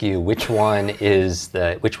ask you which one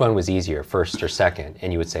was easier, first or second,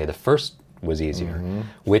 and you would say the first was easier.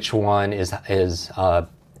 Which one is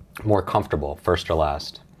more comfortable, first or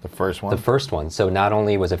last? The first one. The first one. So not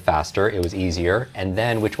only was it faster, it was easier, and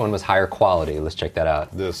then which one was higher quality? Let's check that out.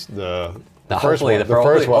 Hopefully the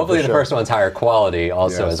first one's higher quality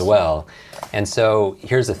also as well. And so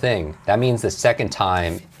here's the thing. That means the second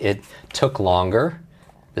time it took longer.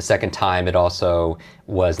 The second time it also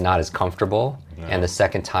was not as comfortable. And the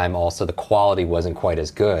second time also the quality wasn't quite as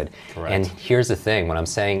good. Correct. And here's the thing, when I'm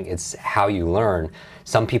saying it's how you learn,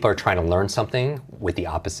 some people are trying to learn something with the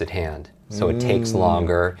opposite hand. So it takes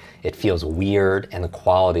longer, it feels weird, and the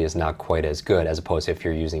quality is not quite as good as opposed to if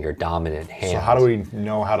you're using your dominant hand. So how do we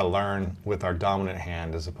know how to learn with our dominant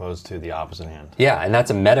hand as opposed to the opposite hand? Yeah, and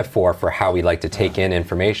that's a metaphor for how we like to take in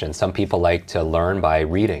information. Some people like to learn by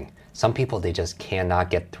reading. Some people, they just cannot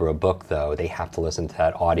get through a book, though. They have to listen to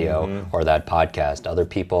that audio or that podcast. Other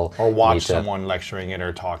people or watch someone lecturing it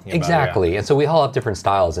or talking about it. Exactly. And so we all have different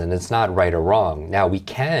styles, and it's not right or wrong. Now, we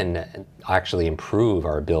can actually improve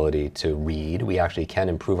our ability to read. We actually can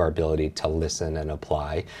improve our ability to listen and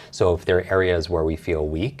apply. So if there are areas where we feel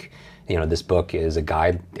weak, this book is a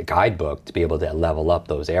guidebook to be able to level up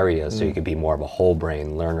those areas so you can be more of a whole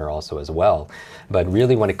brain learner also as well. But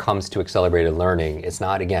really when it comes to accelerated learning, it's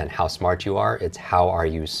not, again, how smart you are, it's how are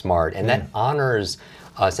you smart. And that honors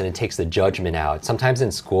us and it takes the judgment out. Sometimes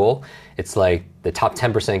in school, it's like the top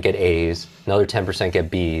 10% get A's, another 10%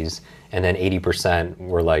 get B's, and then 80%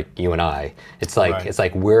 were like you and I. It's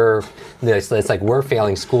like we're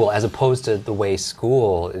failing school as opposed to the way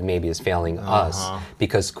school maybe is failing us,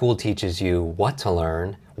 because school teaches you what to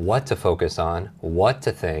learn, what to focus on, what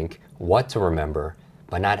to think, what to remember,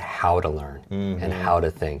 but not how to learn and how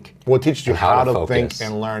to think. Well, it teaches you how to think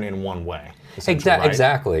and learn in one way.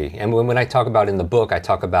 Exactly. And when I talk about in the book, I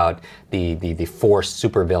talk about the 4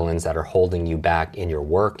 supervillains that are holding you back in your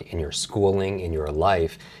work, in your schooling, in your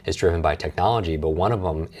life is driven by technology. But one of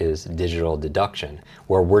them is digital deduction,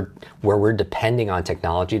 where we're depending on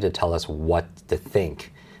technology to tell us what to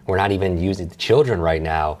think. We're not even using the children right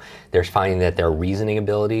now. They're finding that their reasoning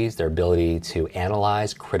abilities, their ability to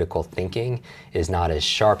analyze, critical thinking is not as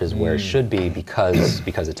sharp as where it should be because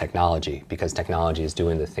of technology, because technology is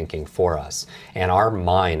doing the thinking for us. And our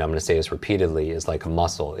mind, I'm going to say this repeatedly, is like a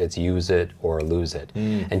muscle. It's use it or lose it.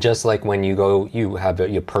 And just like when you have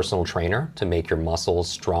your personal trainer to make your muscles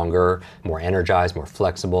stronger, more energized, more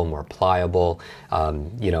flexible, more pliable,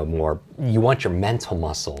 you want your mental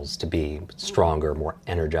muscles to be stronger, more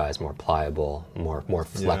energized, more pliable, more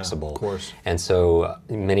flexible. Of course. And so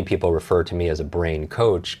many people refer to me as a brain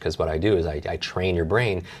coach, because what I do is I train your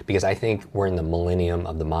brain, because I think we're in the millennium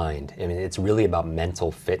of the mind. I mean, it's really about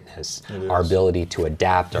mental fitness, our ability to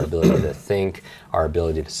adapt, our ability to think, our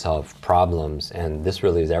ability to solve problems, and this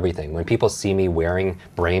really is everything. When people see me wearing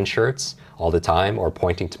brain shirts all the time or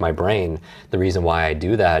pointing to my brain, the reason why I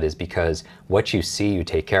do that is because what you see, you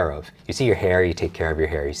take care of. You see your hair, you take care of your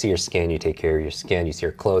hair. You see your skin, you take care of your skin. You see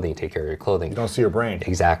your clothing, you take care of your clothing. You don't see your brain.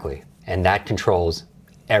 Exactly. And that controls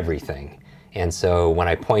everything. And so when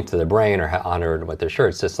I point to the brain or honor with their shirt,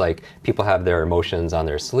 it's just like people have their emotions on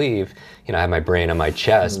their sleeve. I have my brain on my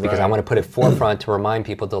chest because I want to put it forefront to remind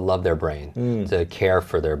people to love their brain, to care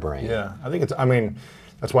for their brain. Yeah,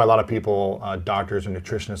 that's why a lot of people, doctors and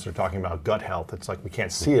nutritionists, are talking about gut health. It's like we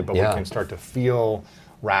can't see it, but we can start to feel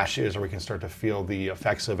rashes, or we can start to feel the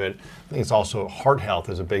effects of it. I think it's also heart health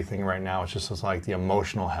is a big thing right now. It's just like the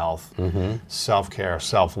emotional health, self-care,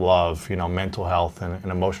 self-love, mental health and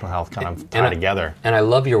emotional health kind of tie together. And I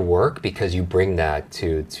love your work because you bring that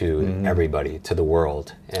to everybody, to the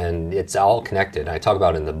world. And it's all connected. I talk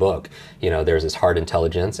about it in the book. There's this heart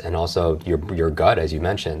intelligence and also your gut, as you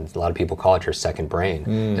mentioned. A lot of people call it your second brain.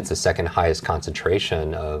 It's the second highest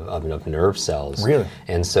concentration of nerve cells. Really?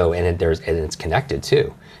 And so, and it's connected too.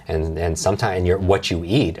 And sometimes what you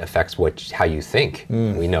eat affects how you think.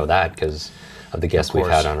 We know that because of the guests we've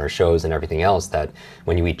had on our shows and everything else, that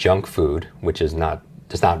when you eat junk food, which is not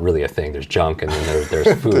there's not really a thing. There's junk and then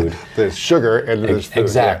there's food. There's sugar and there's food.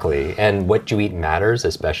 Exactly. Yeah. And what you eat matters,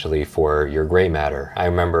 especially for your gray matter. I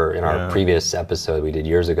remember in our previous episode we did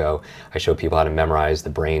years ago, I showed people how to memorize the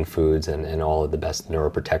brain foods and all of the best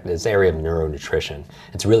neuroprotectant. This area of neuronutrition.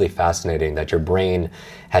 It's really fascinating that your brain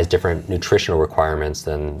has different nutritional requirements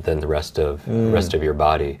than the rest of your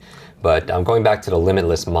body. But going back to the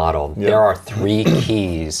limitless model, there are 3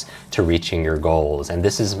 keys to reaching your goals. And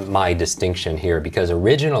this is my distinction here, because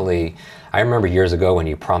originally, I remember years ago when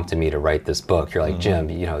you prompted me to write this book, you're like, Jim,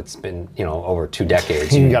 it's been, over 2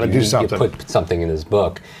 decades. You got to do something. You put something in this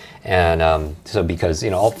book. And so because,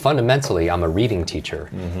 fundamentally, I'm a reading teacher.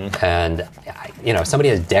 And, if somebody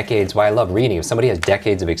has decades, why I love reading, if somebody has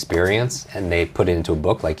decades of experience and they put it into a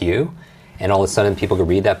book like you, and all of a sudden people could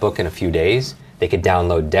read that book in a few days, they could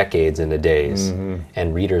download decades into days.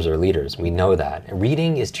 And readers are leaders. We know that. And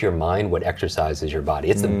reading is to your mind what exercises your body.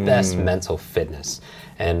 It's the best mental fitness.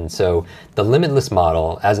 And so the limitless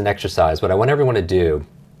model as an exercise, what I want everyone to do,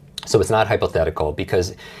 so it's not hypothetical,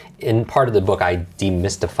 because in part of the book I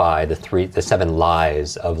demystify the 7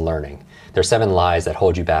 lies of learning. There are 7 lies that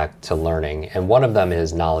hold you back to learning, and one of them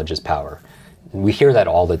is knowledge is power. We hear that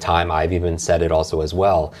all the time. I've even said it also as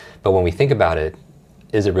well. But when we think about it,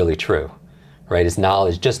 is it really true? Right? Is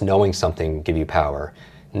knowledge, just knowing something, give you power?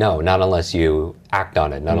 No, not unless you act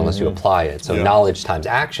on it, not unless you apply it. So knowledge times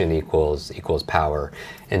action equals power.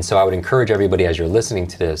 And so I would encourage everybody as you're listening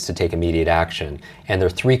to this to take immediate action. And there are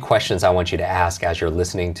 3 questions I want you to ask as you're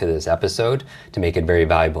listening to this episode to make it very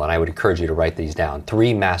valuable. And I would encourage you to write these down.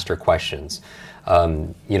 3 master questions.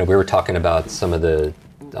 We were talking about some of the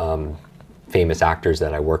famous actors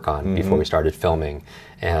that I work on before we started filming.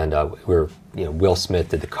 And Will Smith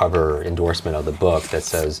did the cover endorsement of the book that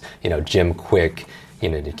says, Jim Kwik,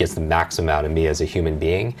 it gets the maximum out of me as a human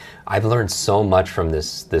being. I've learned so much from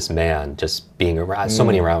this man, just being around so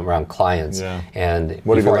many around clients. Yeah. And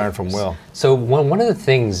what did you learn from Will? So one of the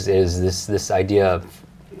things is this idea of,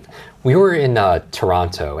 we were in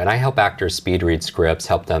Toronto, and I help actors speed read scripts,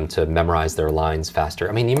 help them to memorize their lines faster.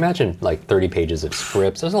 I mean, you imagine like 30 pages of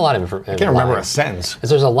scripts. There's a lot of information. I can't remember a sentence.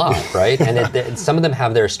 There's a lot, right? And some of them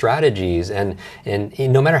have their strategies, and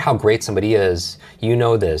no matter how great somebody is, you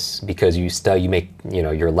know this because you make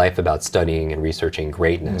your life about studying and researching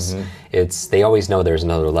greatness. They always know there's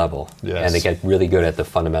another level, and they get really good at the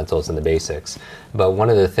fundamentals and the basics. But one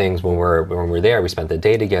of the things when we're there, we spent the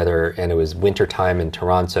day together, and it was winter time in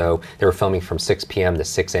Toronto. They were filming from 6 p.m. to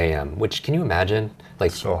 6 a.m., which, can you imagine?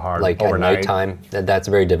 Like, so hard. Like overnight. At nighttime, that's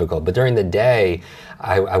very difficult. But during the day,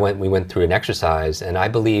 we went through an exercise, and I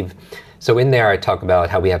believe, so in there I talk about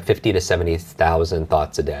how we have 50 to 70,000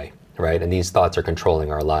 thoughts a day, right? And these thoughts are controlling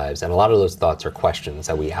our lives. And a lot of those thoughts are questions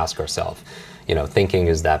that we ask ourselves. Thinking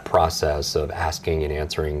is that process of asking and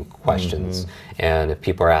answering questions. And if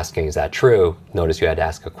people are asking, is that true? Notice you had to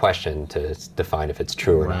ask a question to define if it's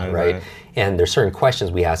true or not, right? And there's certain questions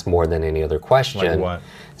we ask more than any other question. Like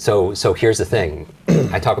what? So here's the thing.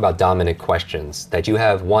 I talk about dominant questions, that you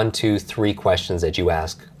have 1, 2, 3 questions that you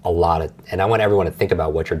ask a lot of, and I want everyone to think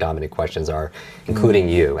about what your dominant questions are, including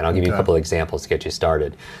you. And I'll give you a couple of examples to get you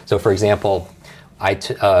started. So for example,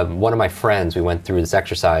 one of my friends, we went through this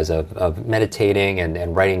exercise of meditating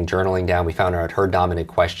and writing, journaling down. We found out her dominant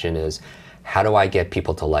question is, how do I get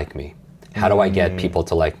people to like me? How do I get people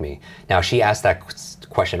to like me? Now, she asks that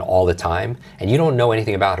question all the time, and you don't know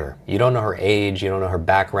anything about her. You don't know her age, you don't know her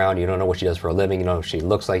background, you don't know what she does for a living, you don't know what she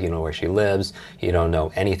looks like, you don't know where she lives, you don't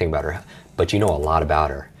know anything about her, but you know a lot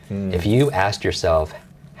about her. If you asked yourself,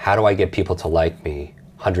 how do I get people to like me?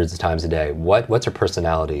 Hundreds of times a day. What's her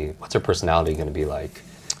personality? What's her personality going to be like?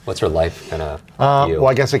 What's her life going to be? Well,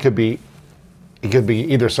 I guess it could be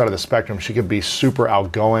either side of the spectrum. She could be super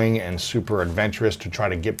outgoing and super adventurous to try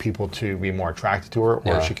to get people to be more attracted to her,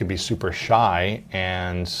 or she could be super shy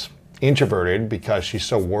and introverted because she's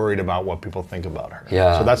so worried about what people think about her.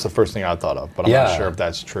 Yeah. So that's the first thing I thought of, but I'm not sure if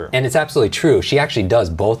that's true. And it's absolutely true. She actually does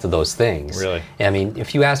both of those things. Really? I mean,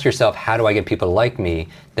 if you ask yourself, how do I get people to like me?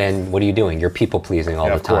 Then what are you doing? You're people pleasing all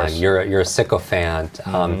the time. Course. You're a sycophant.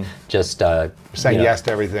 Saying yes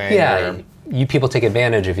to everything. Yeah. You people take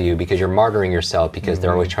advantage of you because you're martyring yourself because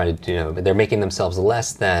they're always trying to, they're making themselves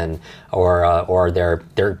less than, or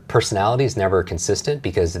their personality is never consistent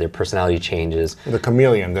because their personality changes. The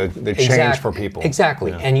chameleon, they change for people.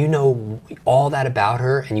 Exactly. Yeah. And you know all that about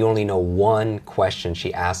her, and you only know one question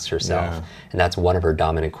she asks herself, and that's one of her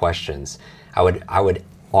dominant questions. I would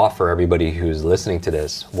offer everybody who's listening to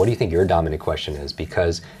this, what do you think your dominant question is?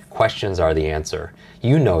 Because questions are the answer.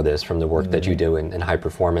 You know this from the work that you do in high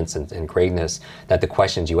performance and greatness, that the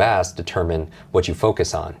questions you ask determine what you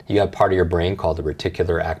focus on. You have part of your brain called the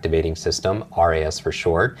reticular activating system, RAS for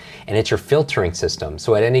short, and it's your filtering system.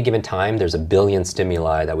 So at any given time, there's a billion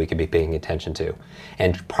stimuli that we could be paying attention to.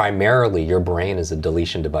 And primarily, your brain is a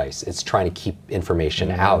deletion device. It's trying to keep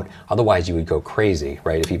information out. Otherwise, you would go crazy,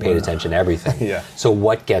 right, if you paid attention to everything. So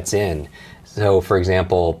what gets in? So for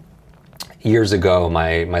example, years ago,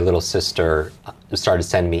 my little sister started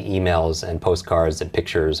sending me emails and postcards and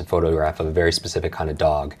pictures and photograph of a very specific kind of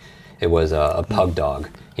dog. It was a pug dog.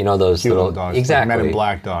 You know those cute little dogs, exactly Men in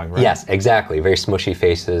Black dog, right? Yes, exactly. Very smushy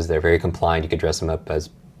faces. They're very compliant. You could dress them up as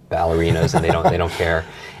ballerinas, and they don't care.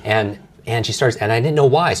 And she starts, and I didn't know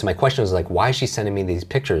why. So my question was like, why is she sending me these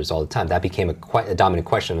pictures all the time? That became a dominant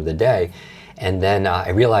question of the day. And then I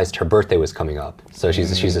realized her birthday was coming up. So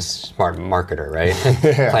she's a smart marketer, right?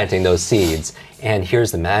 Planting those seeds. And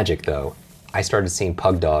here's the magic, though. I started seeing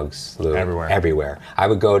pug dogs, Lou, everywhere. I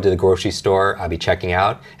would go to the grocery store, I'd be checking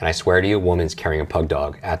out, and I swear to you, a woman's carrying a pug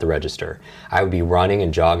dog at the register. I would be running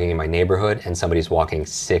and jogging in my neighborhood, and somebody's walking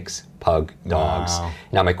 6 pug dogs. Wow.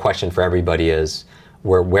 Now, my question for everybody is,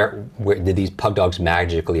 where did these pug dogs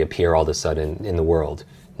magically appear all of a sudden in the world?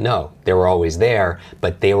 No, they were always there,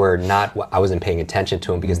 but they were not, I wasn't paying attention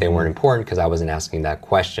to them because they weren't important because I wasn't asking that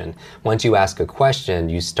question. Once you ask a question,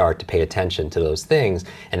 you start to pay attention to those things,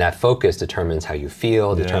 and that focus determines how you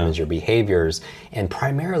feel, determines your behaviors, and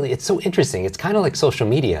primarily, it's so interesting, it's kind of like social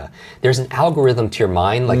media. There's an algorithm to your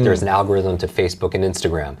mind, like there's an algorithm to Facebook and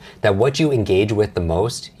Instagram, that what you engage with the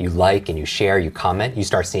most, you like and you share, you comment, you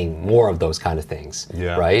start seeing more of those kind of things,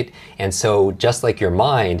 right? And so just like your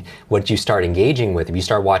mind, what you start engaging with, if you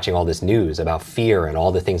start watching all this news about fear and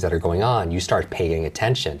all the things that are going on, you start paying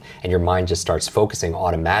attention, and your mind just starts focusing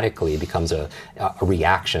automatically. It becomes a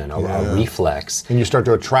reaction, a reflex. And you start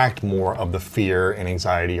to attract more of the fear and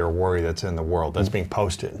anxiety or worry that's in the world, that's being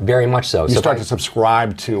posted. Very much so. You start to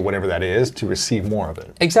subscribe to whatever that is to receive more of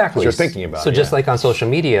it. Exactly. You're thinking about it. So just like on social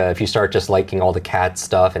media, if you start just liking all the cat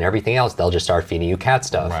stuff and everything else, they'll just start feeding you cat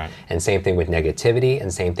stuff. Right. And same thing with negativity,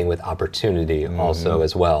 and same thing with opportunity also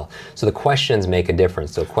as well. So the questions make a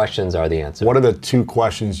difference. So questions are the answer. What are the 2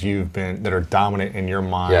 questions that are dominant in your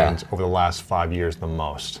mind over the last 5 years the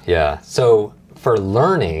most? So for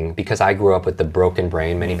learning, because I grew up with the broken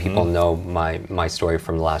brain, many people know my story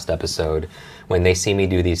from the last episode. When they see me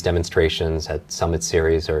do these demonstrations at Summit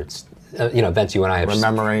Series or events you and I have,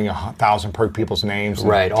 remembering 1,000 people's names,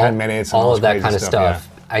 right? In 10 minutes, all of that kind of stuff.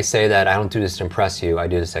 I say that I don't do this to impress you. I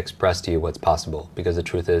do this to express to you what's possible. Because the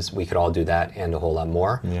truth is, we could all do that and a whole lot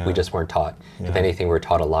more. We just weren't taught. If anything, we're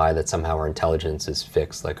taught a lie that somehow our intelligence is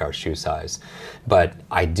fixed, like our shoe size. But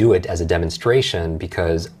I do it as a demonstration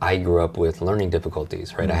because I grew up with learning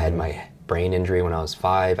difficulties, right? I had my brain injury when I was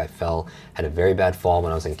 5. I had a very bad fall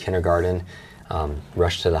when I was in kindergarten.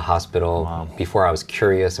 Rushed to the hospital. Before I was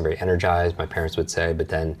curious and very energized, my parents would say, but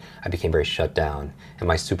then I became very shut down. And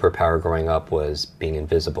my superpower growing up was being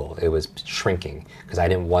invisible. It was shrinking because I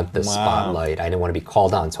didn't want the spotlight. I didn't want to be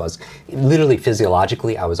called on. So I was literally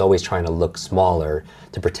physiologically, I was always trying to look smaller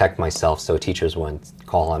to protect myself so teachers wouldn't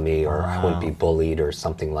call on me or I wouldn't be bullied or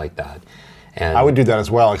something like that. And I would do that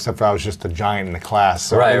as well, except for I was just a giant in the class.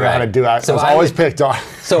 So I didn't know how to do it. So I was always picked on.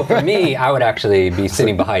 So for me, I would actually be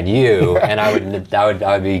sitting behind you, and I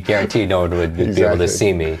would be guaranteed no one would be able to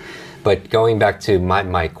see me. But going back to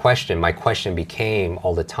my question became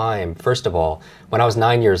all the time, first of all, when I was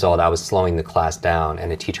 9 years old, I was slowing the class down,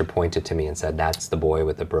 and a teacher pointed to me and said, "That's the boy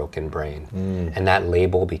with the broken brain." And that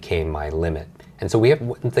label became my limit. And so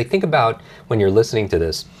think about when you're listening to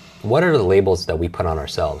this, what are the labels that we put on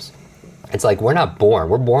ourselves? It's like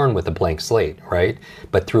we're born with a blank slate, right?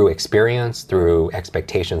 But through experience, through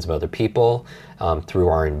expectations of other people, through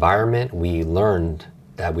our environment, we learned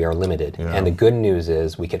that we are limited. And the good news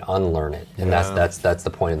is we can unlearn it. And that's the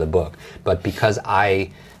point of the book. But because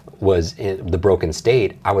I was in the broken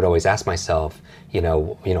state, I would always ask myself,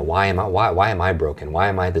 why am I broken? Why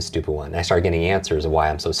am I the stupid one? And I started getting answers of why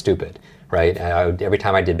I'm so stupid, right? And every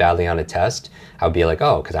time I did badly on a test, I would be like,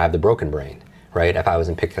 oh, because I have the broken brain. Right? If I was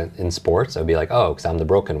in sports, I'd be like, oh, because I'm the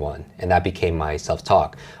broken one. And that became my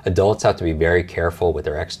self-talk. Adults have to be very careful with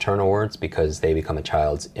their external words because they become a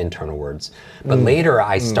child's internal words. But later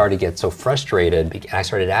I started to get so frustrated, I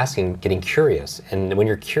started getting curious. And when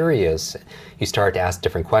you're curious, you start to ask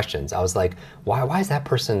different questions. I was like, why is that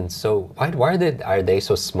person why are they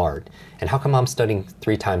so smart? And how come I'm studying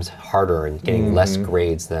 3 times harder and getting less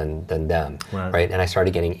grades than them, right? And I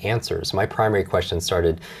started getting answers. My dominant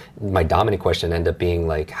question question ended up being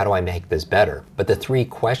like, how do I make this better? But the 3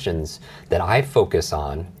 questions that I focus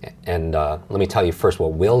on, and let me tell you first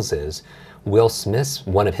what Will's is. Will Smith's,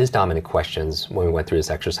 one of his dominant questions when we went through this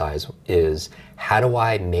exercise is, how do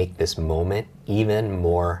I make this moment even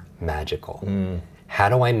more magical? How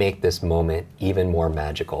do I make this moment even more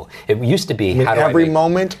magical? It used to be, how do every I make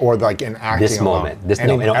moment, or like in acting this moment, this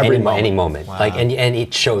moment, any moment. Wow. Like, and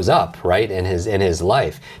it shows up, right, in his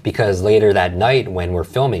life, because later that night when we're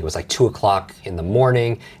filming, it was like 2:00 in the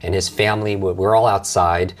morning, and his family, we're all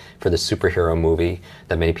outside for the superhero movie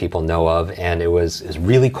that many people know of, and it was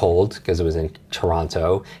really cold because it was in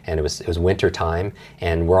Toronto, and it was winter time,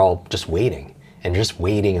 and we're all just waiting. And just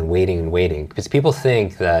waiting and waiting and waiting. Because people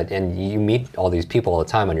think that, and you meet all these people all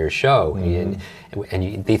the time on your show, and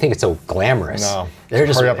they think it's so glamorous. No, they're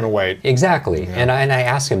just hurry up and wait. Exactly. Yeah. And I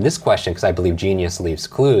asked him this question because I believe genius leaves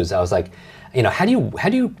clues. I was like, how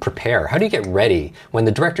do you prepare? How do you get ready when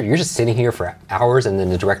the director? You're just sitting here for hours, and then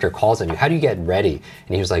the director calls on you. How do you get ready?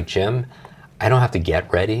 And he was like, Jim, I don't have to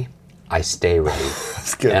get ready. I stay ready.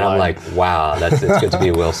 And I'm like, wow, it's good to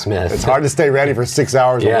be Will Smith. It's hard to stay ready for 6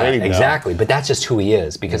 hours of waiting. Exactly. But that's just who he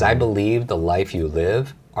is, because I believe the life you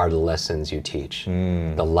live are the lessons you teach.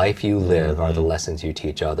 The life you live are the lessons you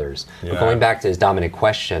teach others. Yeah. But going back to his dominant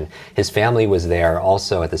question, his family was there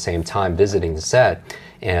also at the same time visiting the set,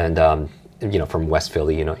 and from West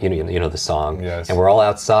Philly, you know the song. Yes. And we're all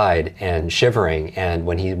outside and shivering. And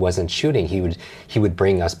when he wasn't shooting, he would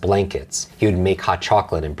bring us blankets. He would make hot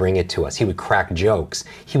chocolate and bring it to us. He would crack jokes.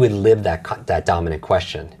 He would live that dominant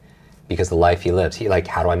question, because the life he lives. He like,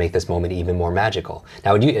 how do I make this moment even more magical?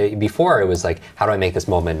 Now, before it was like, how do I make this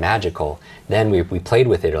moment magical? Then we played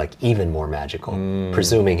with it like even more magical,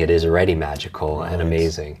 presuming it is already magical and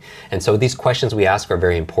amazing. And so these questions we ask are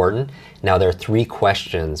very important. Now, there are 3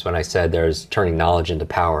 questions when I said there's turning knowledge into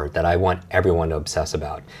power that I want everyone to obsess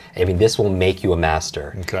about. I mean, this will make you a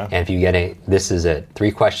master. Okay. And if you get it, this is it.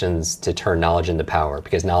 3 questions to turn knowledge into power,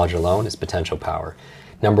 because knowledge alone is potential power.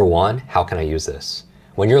 Number 1, how can I use this?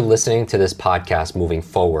 When you're listening to this podcast moving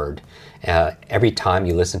forward, every time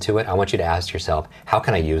you listen to it, I want you to ask yourself, how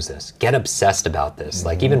can I use this? Get obsessed about this,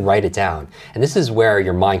 like even write it down. And this is where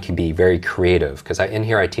your mind can be very creative, because in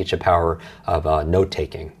here I teach the power of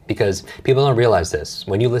note-taking, because people don't realize this.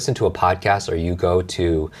 When you listen to a podcast or you go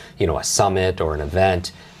to a summit or an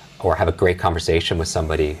event or have a great conversation with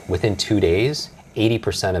somebody, within 2 days,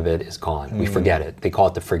 80% of it is gone. We forget it. They call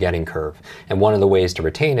it the forgetting curve. And one of the ways to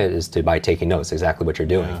retain it is by taking notes, exactly what you're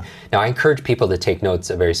doing. Yeah. Now, I encourage people to take notes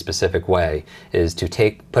a very specific way, is to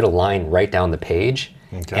put a line right down the page.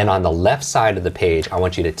 Okay. And on the left side of the page, I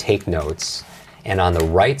want you to take notes. And on the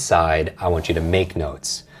right side, I want you to make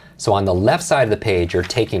notes. So on the left side of the page, you're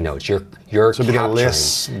taking notes. You're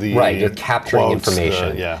capturing. You're capturing quotes,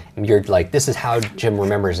 information. You're like, this is how Jim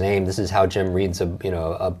remembers his name. This is how Jim reads a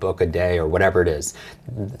book a day, or whatever it is.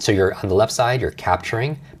 So you're on the left side, you're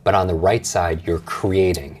capturing, but on the right side, you're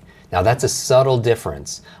creating. Now that's a subtle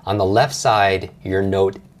difference. On the left side, you're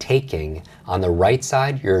note taking. On the right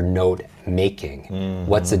side, you're note making.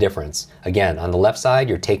 What's the difference? Again, on the left side,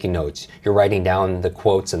 you're taking notes. You're writing down the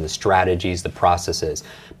quotes and the strategies, the processes.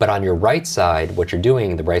 But on your right side, what you're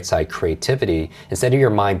doing, the right side creativity, instead of your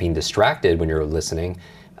mind being distracted when you're listening,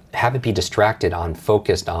 have it be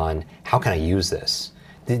focused on, how can I use this?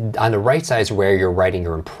 On the right side is where you're writing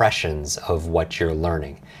your impressions of what you're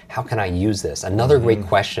learning. How can I use this? Another great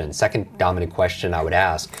question, second dominant question I would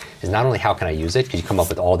ask, is not only how can I use it, because you come up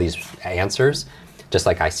with all these answers, just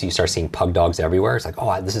like you start seeing pug dogs everywhere. It's like,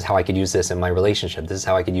 oh, this is how I could use this in my relationship. This is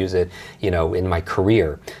how I could use it, in my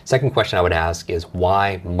career. Second question I would ask is,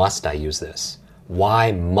 why must I use this?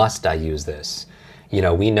 Why must I use this?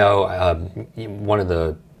 We know one of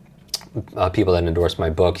the people that endorsed my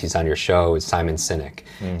book, he's on your show, is Simon Sinek.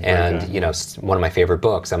 And, one of my favorite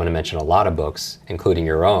books, I'm going to mention a lot of books, including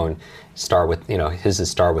your own, his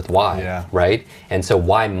is start with why, right? And so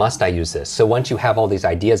why must I use this? So once you have all these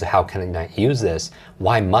ideas of how can I use this,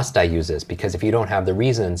 why must I use this? Because if you don't have the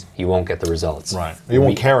reasons, you won't get the results. Right. You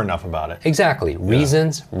won't care enough about it. Exactly.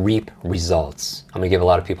 Reasons reap results. I'm going to give a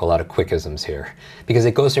lot of people a lot of quickisms here, because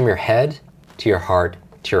it goes from your head to your heart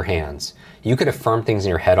to your hands. You could affirm things in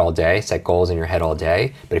your head all day, set goals in your head all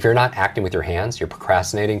day, but if you're not acting with your hands, you're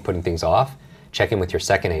procrastinating, putting things off, check in with your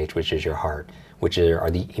second H, which is your heart, which are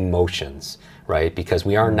the emotions, right? Because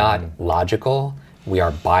we are not logical, we are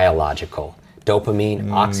biological. Dopamine,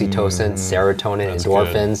 oxytocin, serotonin,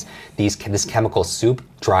 endorphins, this chemical soup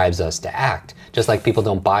drives us to act. Just like people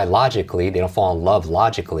don't buy logically, they don't fall in love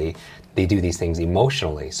logically, they do these things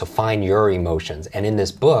emotionally. So find your emotions. And in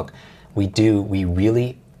this book, we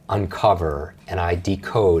really uncover and I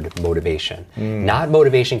decode motivation. Not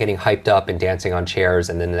motivation getting hyped up and dancing on chairs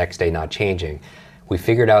and then the next day not changing. We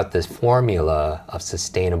figured out this formula of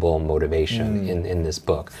sustainable motivation in this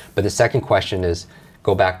book. But the second question is,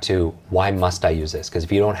 go back to, why must I use this? Because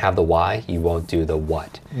if you don't have the why, you won't do the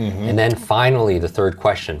what. And then finally, the third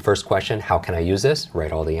question. First question, how can I use this?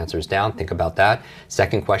 Write all the answers down, think about that.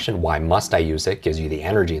 Second question, why must I use it? Gives you the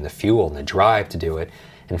energy and the fuel and the drive to do it.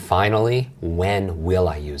 And finally, when will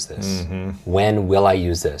I use this? When will I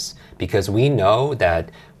use this? Because we know that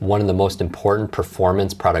one of the most important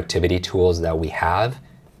performance productivity tools that we have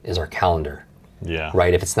is our calendar. Yeah.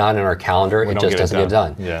 Right? If it's not in our calendar, it just doesn't get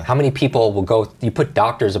done. Yeah. How many people will go, you put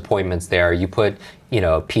doctor's appointments there, you put,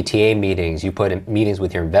 PTA meetings, you put meetings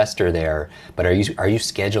with your investor there, but are you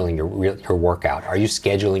scheduling your workout? Are you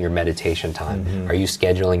scheduling your meditation time? Are you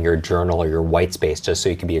scheduling your journal or your white space just so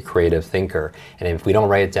you can be a creative thinker? And if we don't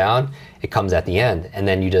write it down, it comes at the end, and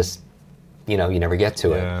then you just, you never get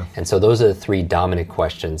to it. And so those are the three dominant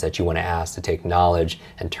questions that you want to ask to take knowledge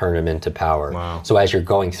and turn them into power. Wow. So as you're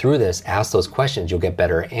going through this, ask those questions, you'll get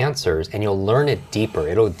better answers, and you'll learn it deeper.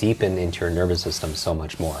 It'll deepen into your nervous system so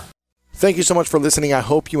much more. Thank you so much for listening. I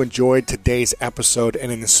hope you enjoyed today's episode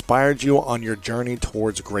and it inspired you on your journey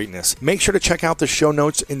towards greatness. Make sure to check out the show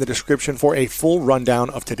notes in the description for a full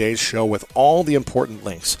rundown of today's show with all the important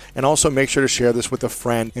links. And also make sure to share this with a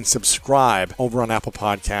friend and subscribe over on Apple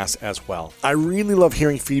Podcasts as well. I really love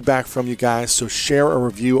hearing feedback from you guys, so share a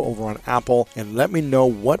review over on Apple and let me know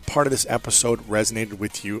what part of this episode resonated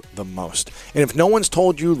with you the most. And if no one's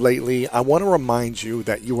told you lately, I want to remind you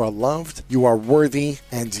that you are loved, you are worthy,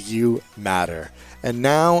 and you matter. And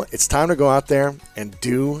now it's time to go out there and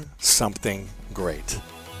do something great.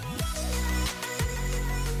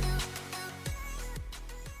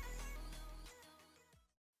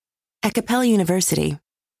 At Capella University,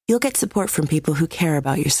 you'll get support from people who care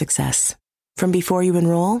about your success. From before you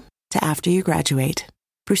enroll to after you graduate,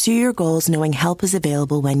 pursue your goals knowing help is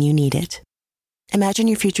available when you need it. Imagine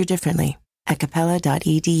your future differently at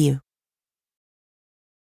capella.edu.